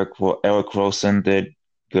 Eric Wilson did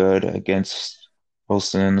good against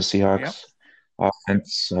Wilson and the Seahawks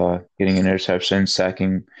offense, getting an interception,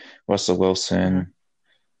 sacking Russell Wilson.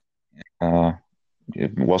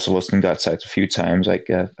 Russell Wilson got sacked a few times, I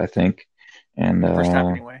think. And first half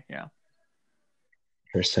anyway, yeah.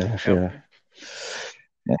 First half, yeah.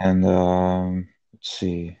 And let's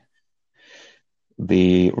see.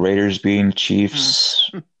 The Raiders beating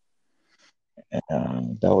Chiefs.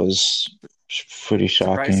 That was pretty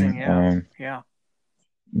shocking. Surprising, yeah.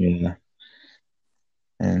 Yeah.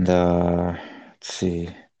 And let's see.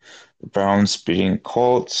 The Browns beating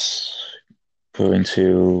Colts, going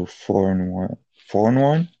to 4-1.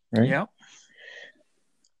 4-1, right? Yeah.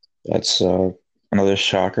 That's another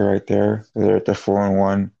shocker right there. They're at the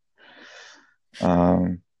 4-1.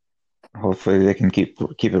 Hopefully they can keep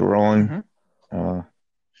it rolling.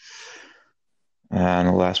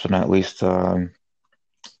 And last but not least,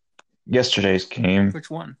 yesterday's game. Which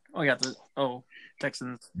one? Oh yeah,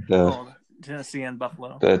 Texans. Tennessee and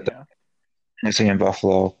Buffalo. Tennessee and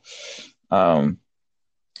Buffalo.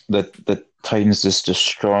 The Titans just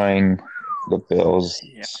destroying the Bills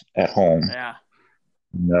at home. Yeah.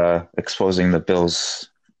 And, exposing the Bills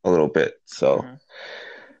a little bit. So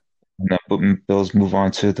the Bills move on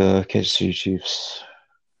to the Kansas City Chiefs.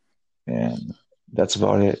 And that's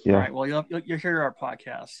about it. Yeah. All right. Well, you'll hear our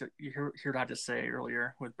podcast. You hear what I had to say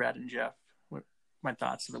earlier with Brad and Jeff, with my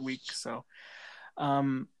thoughts of the week. So,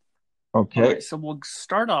 okay. All right, so we'll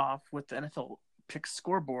start off with the NFL pick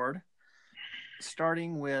scoreboard,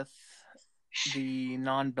 starting with the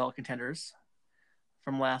non-belt contenders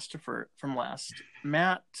from last.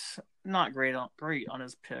 Matt, not great on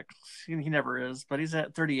his picks. He never is, but he's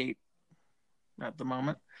at 38 at the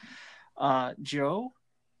moment. Joe,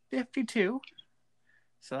 52.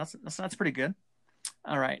 So that's pretty good.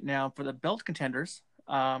 All right, now for the belt contenders,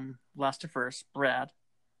 last to first, Brad,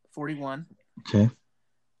 41. Okay.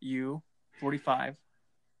 You, 45.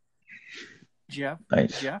 Jeff,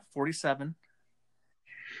 47.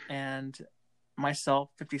 And myself,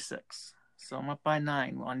 56. So I'm up by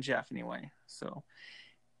 9 on Jeff anyway. So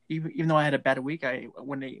even though I had a bad week, I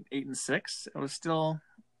went 8-6. It was still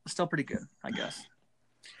pretty good, I guess.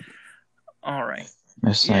 All right.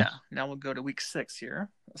 That's Yeah. nice. Now we'll go to week 6 here,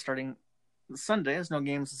 starting Sunday. There's no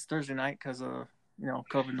games this Thursday night because of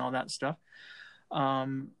COVID and all that stuff.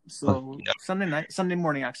 So Sunday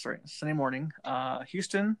morning.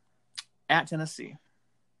 Houston at Tennessee.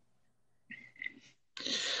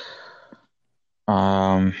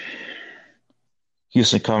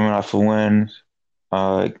 Houston coming off a win.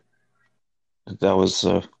 That was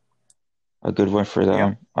a good win for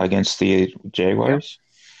them against the Jaguars.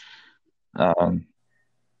 And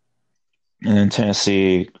then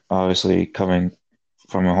Tennessee, obviously coming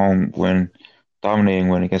from a home win, dominating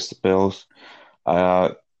win against the Bills.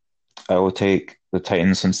 I will take the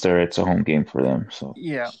Titans since it's a home game for them. So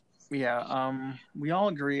yeah. We all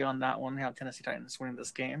agree on that one. How Tennessee Titans winning this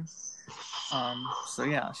game. So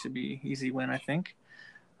yeah, it should be easy win, I think.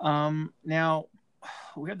 Now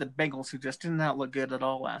we have the Bengals, who just did not look good at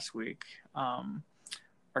all last week. Are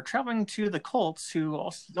traveling to the Colts, who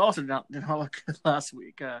also did not look good last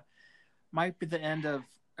week. Might be the end of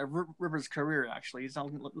Rivers' career. Actually, he's not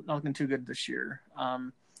looking too good this year.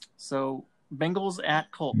 So Bengals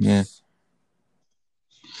at Colts. Yeah.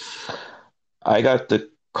 I got the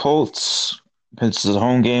Colts. It's a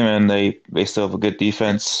home game, and they still have a good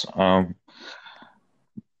defense. But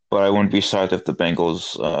I wouldn't be shocked if the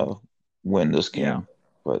Bengals win this game. Yeah.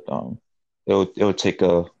 But it would take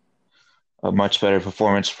a much better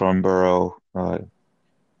performance from Burrow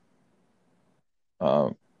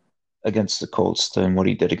against the Colts than what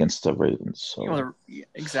he did against the Ravens. So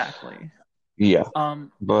exactly. Yeah.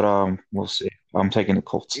 But we'll see. I'm taking the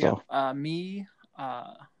Colts though. Me,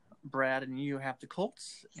 Brad, and you have the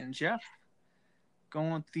Colts, and Jeff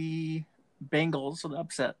going with the Bengals for the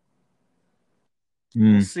upset.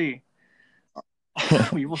 We'll see.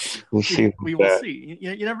 We will see. We will see.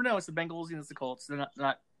 You never know. It's the Bengals and it's the Colts. They're not.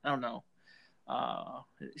 I don't know.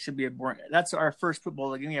 It should be a boring. That's our first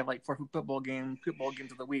football game. We have like 4 football games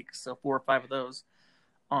of the week, so 4 or 5 of those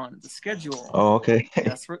on the schedule. Oh, okay.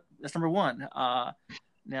 That's number 1.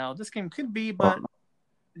 Now this game could be, but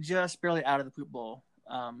just barely out of the Poop Bowl.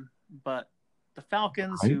 But the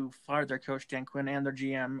Falcons, who fired their coach Dan Quinn and their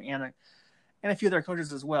GM and a few of their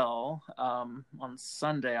coaches as well, on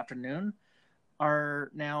Sunday afternoon, are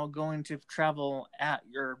now going to travel at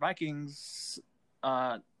your Vikings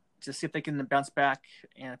to see if they can bounce back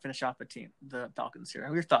and finish off the Falcons here.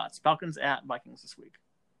 What are your thoughts? Falcons at Vikings this week.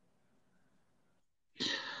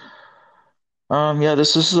 Yeah,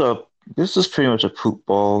 this is pretty much a poop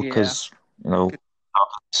ball because Falcons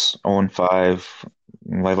 0-5.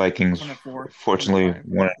 My Vikings, fortunately,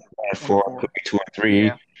 1-4. Could be 2-3.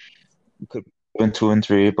 Yeah. Could be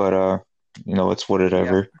 2-3, but it's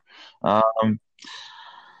whatever. Yeah.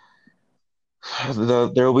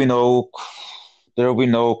 There will be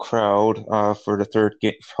no crowd for the third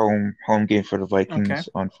home game for the Vikings,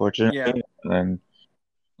 unfortunately. Yeah. And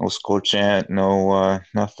no skull chant, no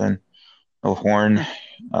nothing, no horn.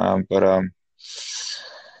 But I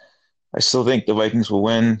still think the Vikings will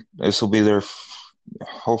win. This will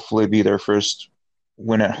hopefully be their first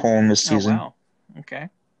win at home this season. Oh, wow. Okay.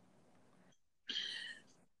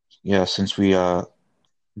 Yeah, since we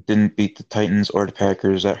didn't beat the Titans or the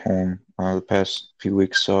Packers at home the past few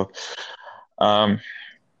weeks, so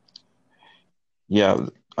yeah,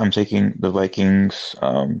 I'm taking the Vikings,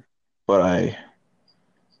 but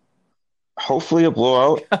hopefully a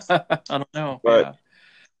blowout. I don't know, but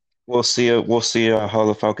we'll see. We'll see how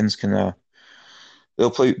the Falcons can.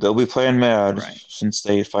 They'll be playing mad since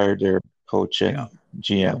they fired their coach and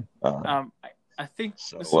GM. I think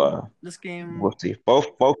this game. We'll see. Both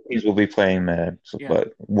teams will be playing mad,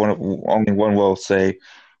 but only one will say,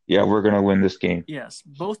 "Yeah, we're gonna win this game." Yes,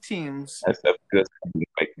 both teams. That's good.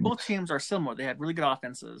 Both teams are similar. They had really good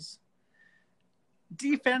offenses.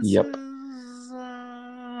 Defenses,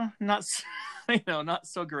 not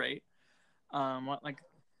so great.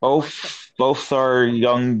 Both are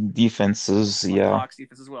young defenses. Like yeah, the Hawks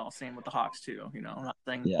defense as well. Same with the Hawks too. Not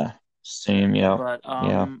saying. Yeah, same. Yeah, but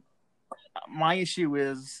my issue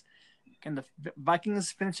is, can the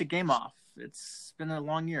Vikings finish a game off? It's been a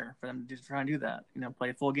long year for them to try and do that.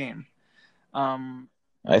 Play a full game.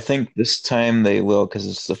 I think this time they will because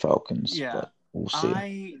it's the Falcons. Yeah, but we'll see.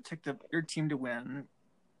 I took your team to win.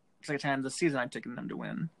 Second time this season, I'm taking them to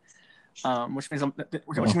win. Which means they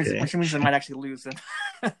might actually lose. And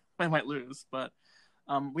I might lose, but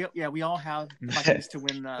we all have Vikings to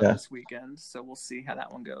win this weekend, so we'll see how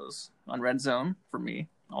that one goes on Red Zone for me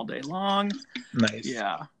all day long. Nice.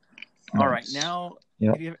 Yeah. Nice. All right, now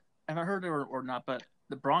if you haven't heard it or not, but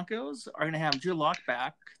the Broncos are going to have Drew Lock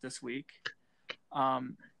back this week. Oh,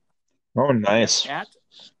 nice. At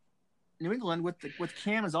New England with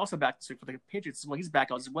Cam is also back this week for the Patriots. Well, he's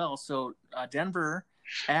back as well. So Denver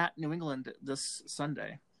at New England this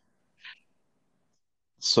Sunday.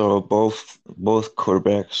 So both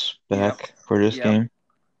quarterbacks back for this game.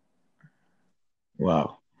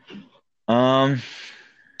 Wow. I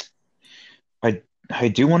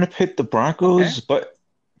do want to pick the Broncos, but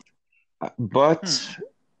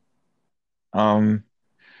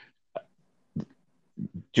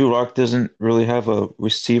Drew Lock doesn't really have a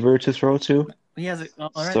receiver to throw to. He has it.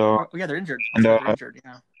 So they're injured. They're injured.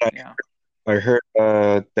 Yeah. I heard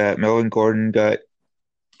that Melvin Gordon got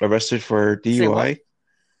arrested for DUI.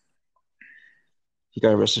 He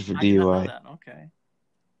got arrested for DUI. Did not know that. Okay.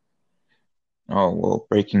 Oh well,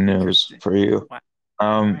 breaking news for you. Wow.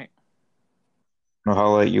 Right. I don't know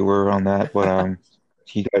how late you were on that, but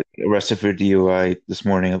he got arrested for DUI this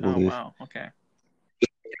morning, I believe. Oh wow. Okay. Look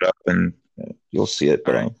it up and you'll see it,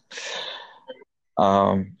 but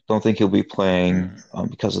don't think he'll be playing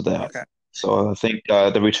because of that. Okay. So I think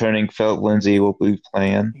the returning Philip Lindsay will be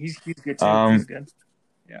playing. He's good too. He's good.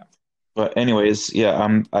 Yeah. But anyways,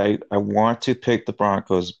 I want to pick the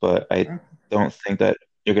Broncos, but I don't think that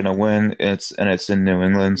you're gonna win. It's in New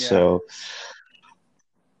England, so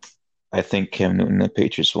I think Cam Newton and the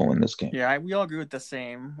Patriots will win this game. Yeah, we all agree with the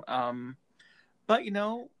same. But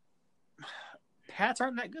Pats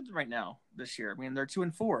aren't that good right now this year. I mean, they're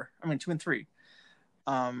 2-4. I mean, 2-3.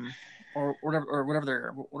 Or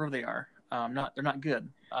whatever they are. They're not good.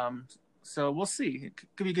 So we'll see. It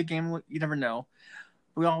could be a good game. You never know.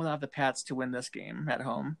 We all have the Pats to win this game at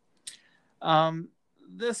home.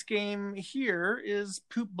 This game here is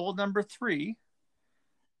Poop Bowl number 3.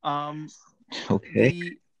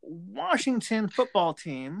 The Washington football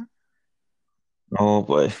team. Oh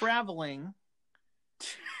boy! Traveling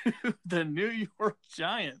to the New York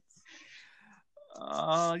Giants.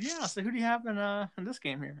 So who do you have in this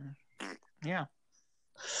game here? Yeah.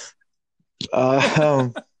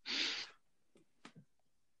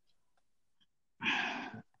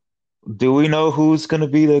 Do we know who's going to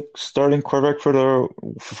be the starting quarterback for the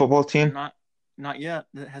football team? Not yet.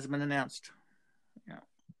 It hasn't been announced. Yeah.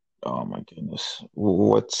 Oh my goodness.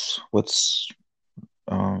 What's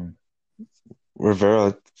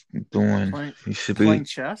Rivera doing? He should be playing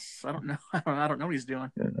chess. I don't know. I don't know what he's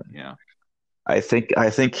doing. Yeah. I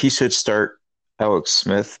think he should start Alex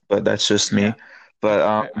Smith, but that's just me. But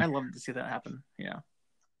I love to see that happen. Yeah.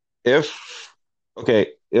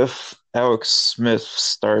 If Alex Smith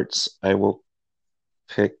starts, I will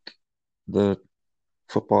pick the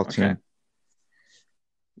football team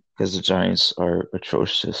because the Giants are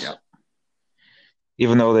atrocious. Yep.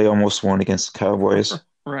 Even though they almost won against the Cowboys.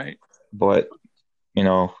 Right. But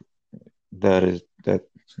they're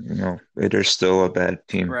still a bad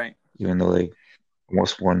team. Right. Even though they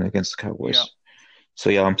almost won against the Cowboys. Yep. So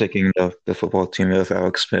I'm taking the football team if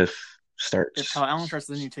Alex Smith starts. If how Allen starts,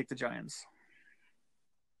 then you take the Giants.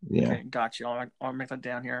 Yeah. Okay, got you. I'll make that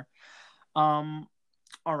down here. All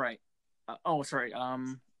right. Sorry.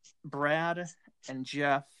 Brad and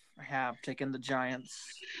Jeff have taken the Giants,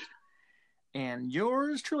 and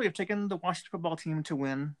yours truly have taken the Washington football team to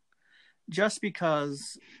win, just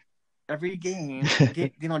because every game,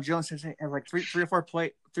 Jones has like three or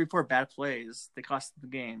four bad plays. They cost the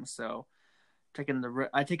game. So,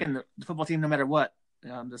 I've taken the football team no matter what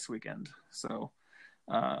this weekend. So.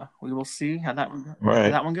 We will see how that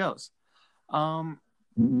one goes. All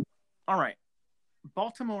right.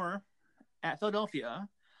 Baltimore at Philadelphia.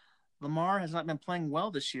 Lamar has not been playing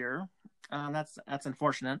well this year. That's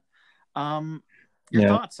unfortunate. Your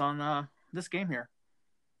thoughts on this game here?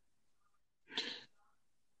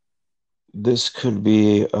 This could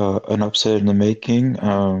be an upset in the making.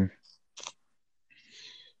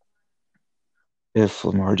 If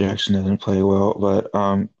Lamar Jackson doesn't play well, but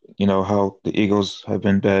how the Eagles have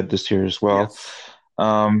been bad this year as well.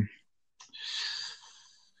 Yes.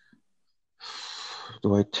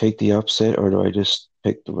 Do I take the upset or do I just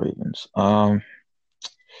pick the Ravens? I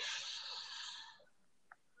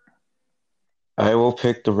will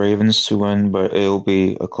pick the Ravens to win, but it'll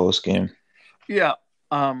be a close game. Yeah.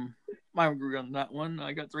 I agree on that one.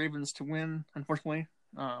 I got the Ravens to win, unfortunately.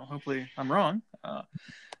 Hopefully I'm wrong.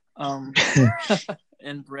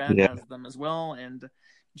 And Brad has them as well, and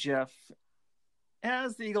Jeff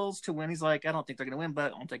has the Eagles to win. He's like, I don't think they're going to win,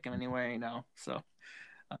 but I'll take them anyway, So,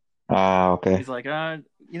 okay. He's like,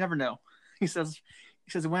 you never know. He says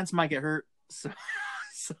Wentz might get hurt, so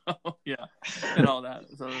yeah, and all that.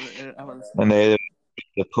 So and they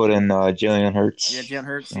put in Jalen Hurts. Yeah, Jalen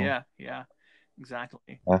Hurts. Yeah,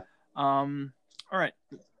 exactly. Yeah. All right.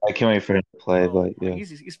 I can't wait for him to play, but yeah,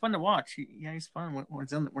 he's fun to watch. He's fun when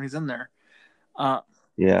he's in there.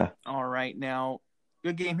 Yeah. All right. Now,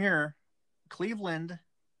 good game here. Cleveland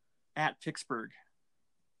at Pittsburgh.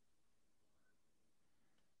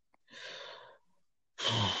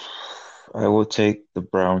 I will take the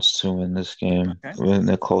Browns to win this game. Okay. In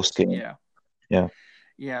a close game. Yeah. Yeah.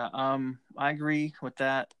 Yeah. I agree with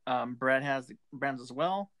that. Brad has the Browns as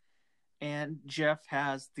well, and Jeff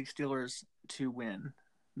has the Steelers to win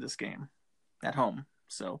this game at home.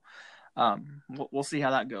 So, we'll see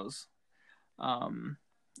how that goes.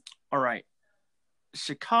 All right.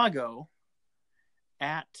 Chicago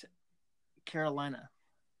at Carolina.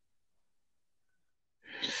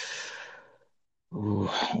 Ooh,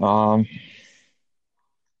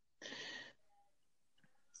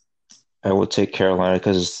 I will take Carolina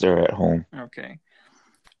because they're at home. Okay.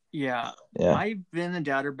 Yeah. Yeah. I've been a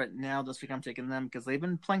doubter, but now this week I'm taking them because they've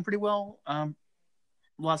been playing pretty well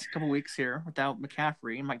last couple weeks here without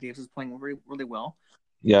McCaffrey. Mike Davis is playing really, really well.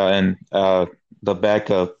 Yeah, and the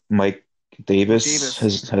backup, Mike Davis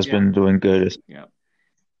has been doing good. Yeah.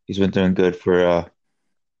 He's been doing good for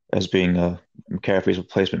as being McCaffrey's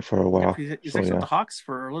replacement for a while. He's actually with the Hawks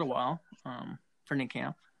for a little while, for training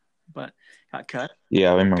camp, but got cut.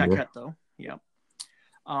 Yeah, I remember. Got cut though. Yeah.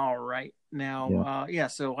 All right. Now,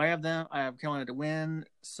 so I have Carolina to win.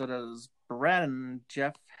 So does Brad, and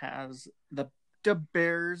Jeff has the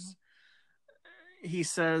Bears. He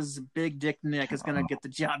says Big Dick Nick is going to get the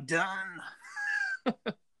job done.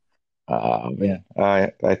 Man,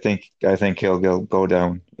 I think he'll go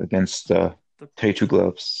down against Tay Two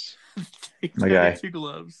Gloves. My guy. Two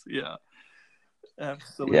Gloves, yeah,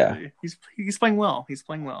 absolutely. Yeah. He's playing well.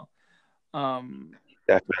 Definitely.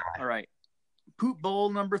 All right, Poop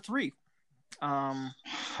Bowl number 3.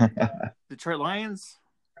 Detroit Lions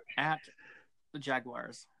at the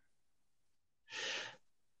Jaguars.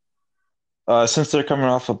 Since they're coming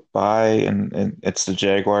off a bye and it's the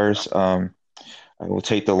Jaguars, I will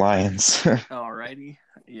take the Lions. Alrighty,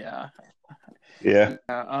 yeah. Yeah.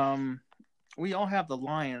 We all have the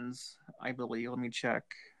Lions, I believe. Let me check.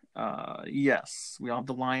 Yes, we all have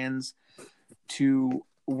the Lions to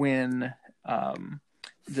win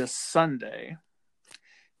this Sunday.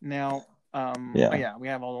 Now, we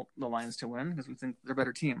have all the Lions to win because we think they're a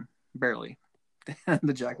better team, barely, than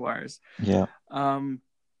the Jaguars. Yeah.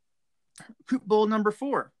 Poop Bowl number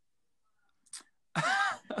 4.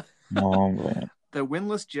 Oh, man. The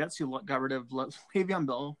winless Jets who got rid of Le'Veon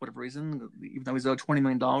Bell for whatever reason, even though he's owed $20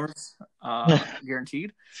 million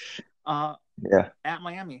guaranteed. At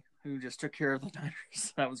Miami, who just took care of the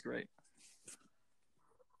Niners. That was great.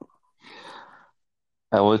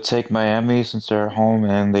 I would take Miami since they're at home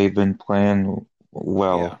and they've been playing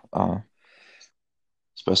well,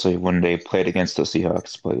 especially when they played against the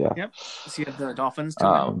Seahawks. But yeah. Yep. So you have the Dolphins to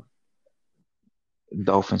win.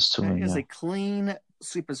 Dolphins to win. It is a clean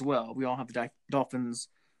sweep as well. We all have the Dolphins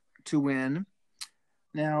to win.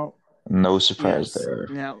 Now, no surprise there.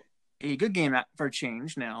 Now, a good game for a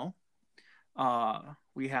change. Now,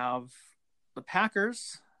 we have the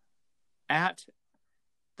Packers at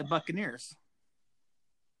the Buccaneers.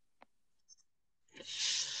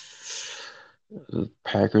 The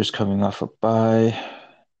Packers coming off a bye,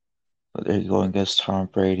 but they're going against Tom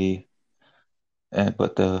Brady,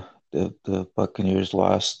 but the Buccaneers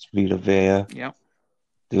lost Vita Vea. Yep.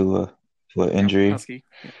 Due to an injury. Husky.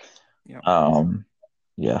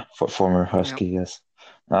 Yep. Former Husky. Yep. Yes.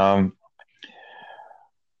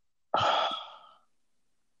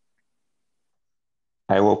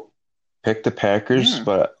 I will pick the Packers,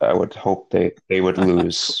 but I would hope they would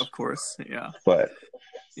lose. Of course, yeah. But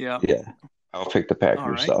yeah, I'll pick the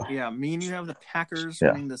Packers. All right. Yeah, me and you have the Packers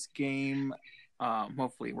winning this game.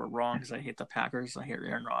 Hopefully we're wrong because I hate the Packers. I hate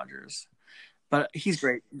Aaron Rodgers. But he's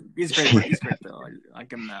great. He's great. He's great, though. I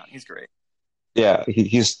give him that. He's great. Yeah,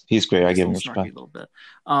 he's great. I give him respect. A little bit.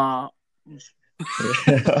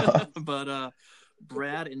 But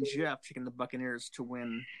Brad and Jeff taking the Buccaneers to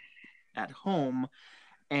win at home,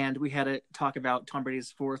 and we had to talk about Tom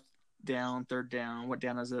Brady's 4th down, 3rd down, what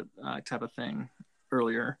down is it type of thing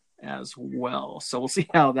earlier as well. So we'll see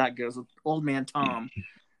how that goes with old man Tom.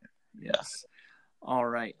 Yes. All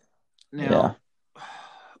right. Now.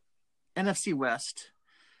 NFC West,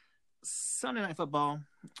 Sunday Night Football,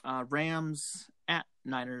 Rams at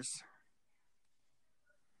Niners.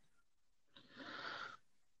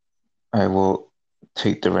 I will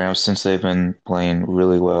take the Rams since they've been playing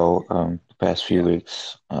really well the past few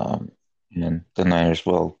weeks. And the Niners,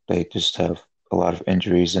 they just have a lot of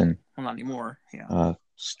injuries and not anymore. Yeah.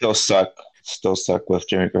 Still suck with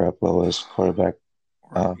Jimmy Garoppolo as quarterback.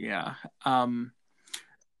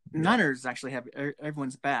 Niners actually have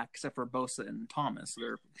everyone's back except for Bosa and Thomas. So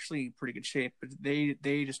they're actually in pretty good shape, but they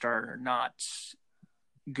just are not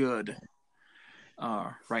good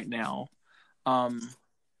right now. No.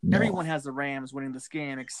 Everyone has the Rams winning this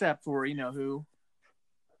game except for who?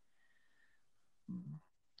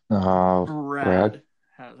 Brad.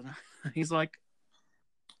 Has. He's like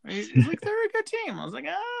they're a good team. I was like,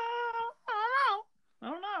 I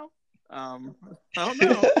don't know.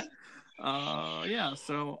 Yeah.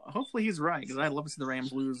 So hopefully he's right because I'd love to see the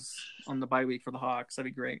Rams lose on the bye week for the Hawks.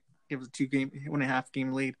 That'd be great. Give us a 1.5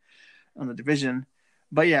 game lead on the division.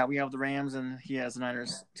 But yeah, we have the Rams and he has the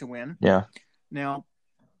Niners to win. Yeah. Now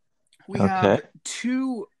we have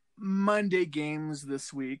 2 Monday games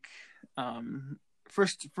this week.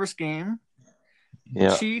 First game.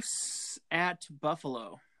 Yeah. Chiefs at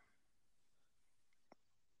Buffalo.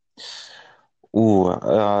 Ooh,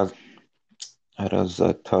 that was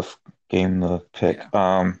a tough game to pick.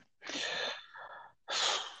 Yeah.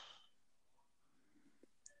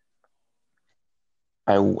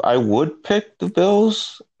 I would pick the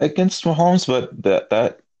Bills against Mahomes, but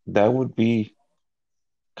that would be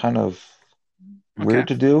kind of weird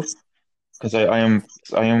to do because I am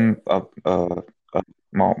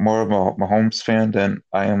more of a Mahomes fan than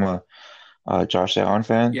I am a Josh Allen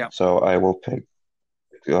fan. Yeah. So I will pick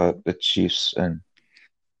the Chiefs and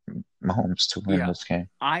Mahomes to win this game.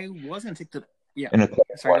 I was going to take in a close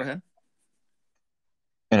Sorry, go ahead.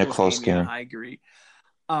 In a close game. Yeah, I agree.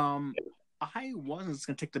 I wasn't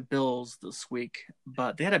going to take the Bills this week,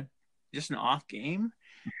 but they had just an off game,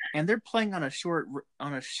 and they're playing on a short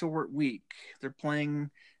week. They're playing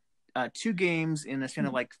 2 games in a span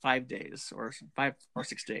of like 5 days or 5 or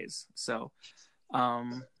 6 days. So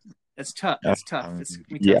it's tough. It's tough. It's going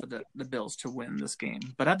to be tough for the Bills to win this game.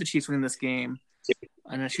 But I have the Chiefs winning this game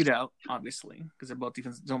in a shootout, obviously, because they're both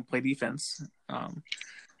don't play defense.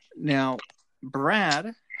 Now,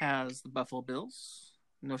 Brad has the Buffalo Bills.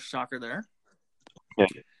 No shocker there. Yeah.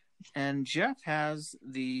 And Jeff has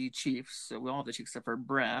the Chiefs. So we all have the Chiefs except for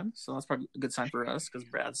Brad. So that's probably a good sign for us because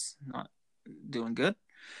Brad's not doing good.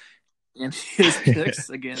 And his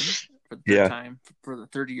picks again for the third time for the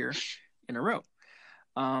 3rd year in a row.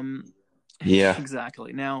 Yeah.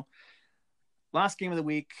 Exactly. Now, last game of the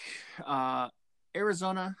week,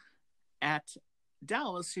 Arizona at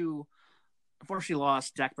Dallas, who unfortunately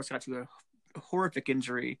lost Dak Prescott to a horrific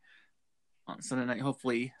injury on Sunday night.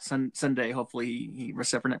 Hopefully, Sunday. Hopefully, he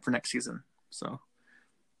rests up for next season. So,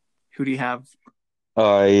 who do you have?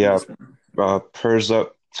 Prayers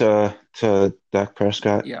up to Dak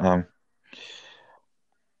Prescott. Yeah.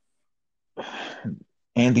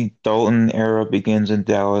 Andy Dalton era begins in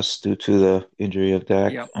Dallas due to the injury of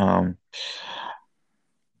Dak. Yep.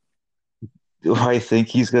 Do I think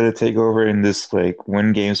he's going to take over in this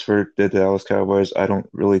win games for the Dallas Cowboys? I don't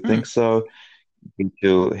really think so due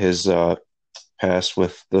to his past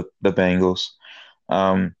with the Bengals.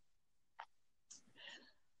 I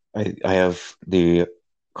have the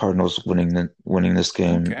Cardinals winning this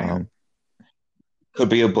game. Okay. Could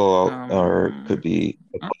be a blowout or could be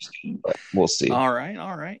a close game, but we'll see. All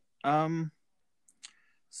right.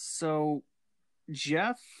 So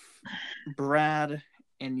Jeff, Brad,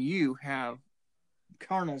 and you have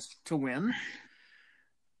Cardinals to win.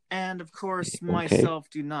 And of course, myself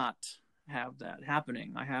do not have that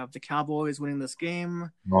happening. I have the Cowboys winning this game.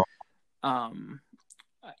 Oh.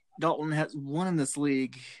 Dalton has won in this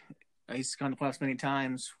league. He's gone to the playoffs many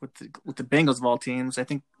times with the Bengals of all teams. I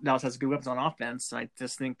think Dallas has good weapons on offense. I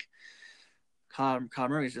just think Kyle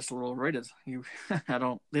Murray is just a little rated. They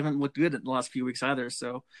haven't looked good in the last few weeks either.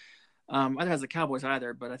 So either has the Cowboys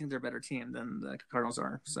either, but I think they're a better team than the Cardinals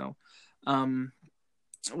are. So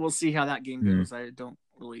we'll see how that game goes. I don't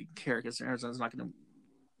really care because Arizona's not going to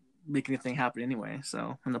make anything happen anyway.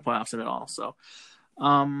 So in the playoffs at all. So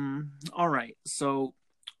all right. So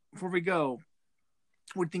before we go,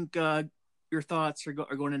 what do you think your thoughts are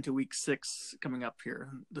going into week 6 coming up here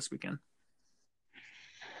this weekend?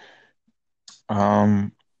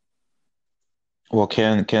 Well,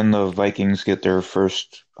 can the Vikings get their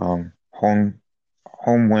first home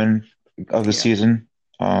win of the season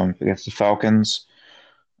against the Falcons?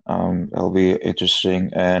 That'll be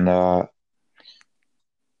interesting. And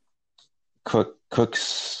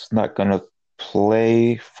Cook's not gonna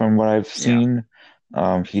play from what I've seen.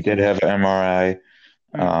 He did have an MRI.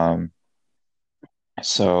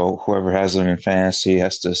 So whoever has them in fantasy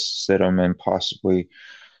has to sit them and possibly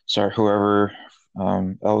start whoever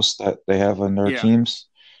else that they have on their teams.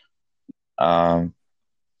 I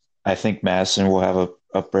think Madison will have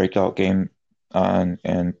a breakout game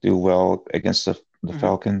and do well against the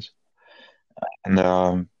Falcons.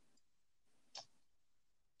 And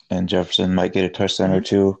Jefferson might get a touchdown or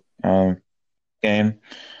two game.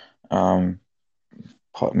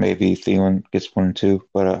 maybe Thielen gets 1 and 2,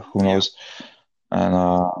 but who knows?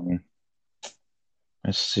 And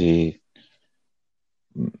let's see.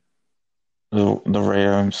 The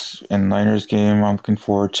Rams and Niners game, I'm looking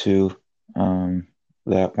forward to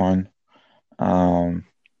that one.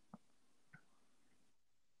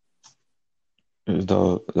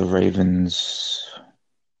 The Ravens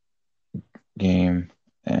game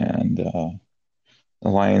and the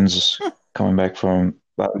Lions coming back from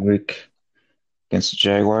bye week against the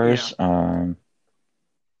Jaguars.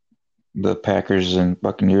 The Packers and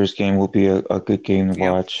Buccaneers game will be a good game to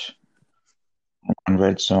watch on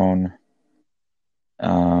Red Zone.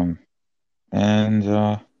 And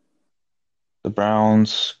the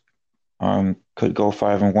Browns could go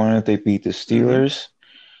 5-1 if they beat the Steelers.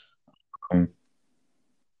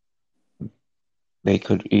 They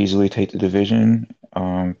could easily take the division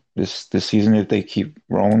this season if they keep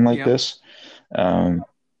rolling like this. And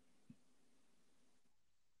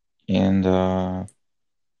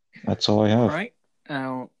that's all I have. All right.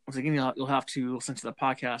 Once again, you'll have to listen to the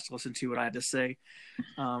podcast to listen to what I had to say.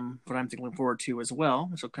 What I'm looking forward to as well,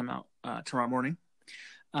 which will come out tomorrow morning.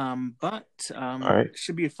 But it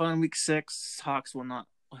should be a fun week 6. Hawks will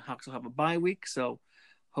have a bye week, so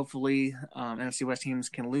hopefully NFC West teams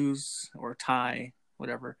can lose or tie,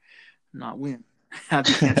 whatever, not win. That'd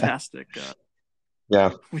be fantastic.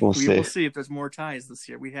 We'll see. We'll see if there's more ties this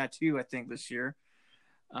year. We had 2, I think, this year.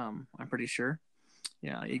 I'm pretty sure.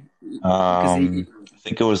 Yeah. I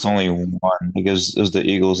think it was only 1 because it was the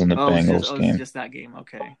Eagles and the Bengals game. Just that game.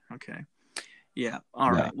 Okay. Yeah. All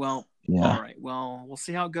right. Well. Yeah. All right. Well, we'll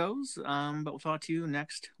see how it goes. But we'll talk to you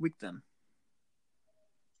next week then.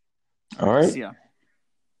 All right. See ya.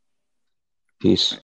 Peace.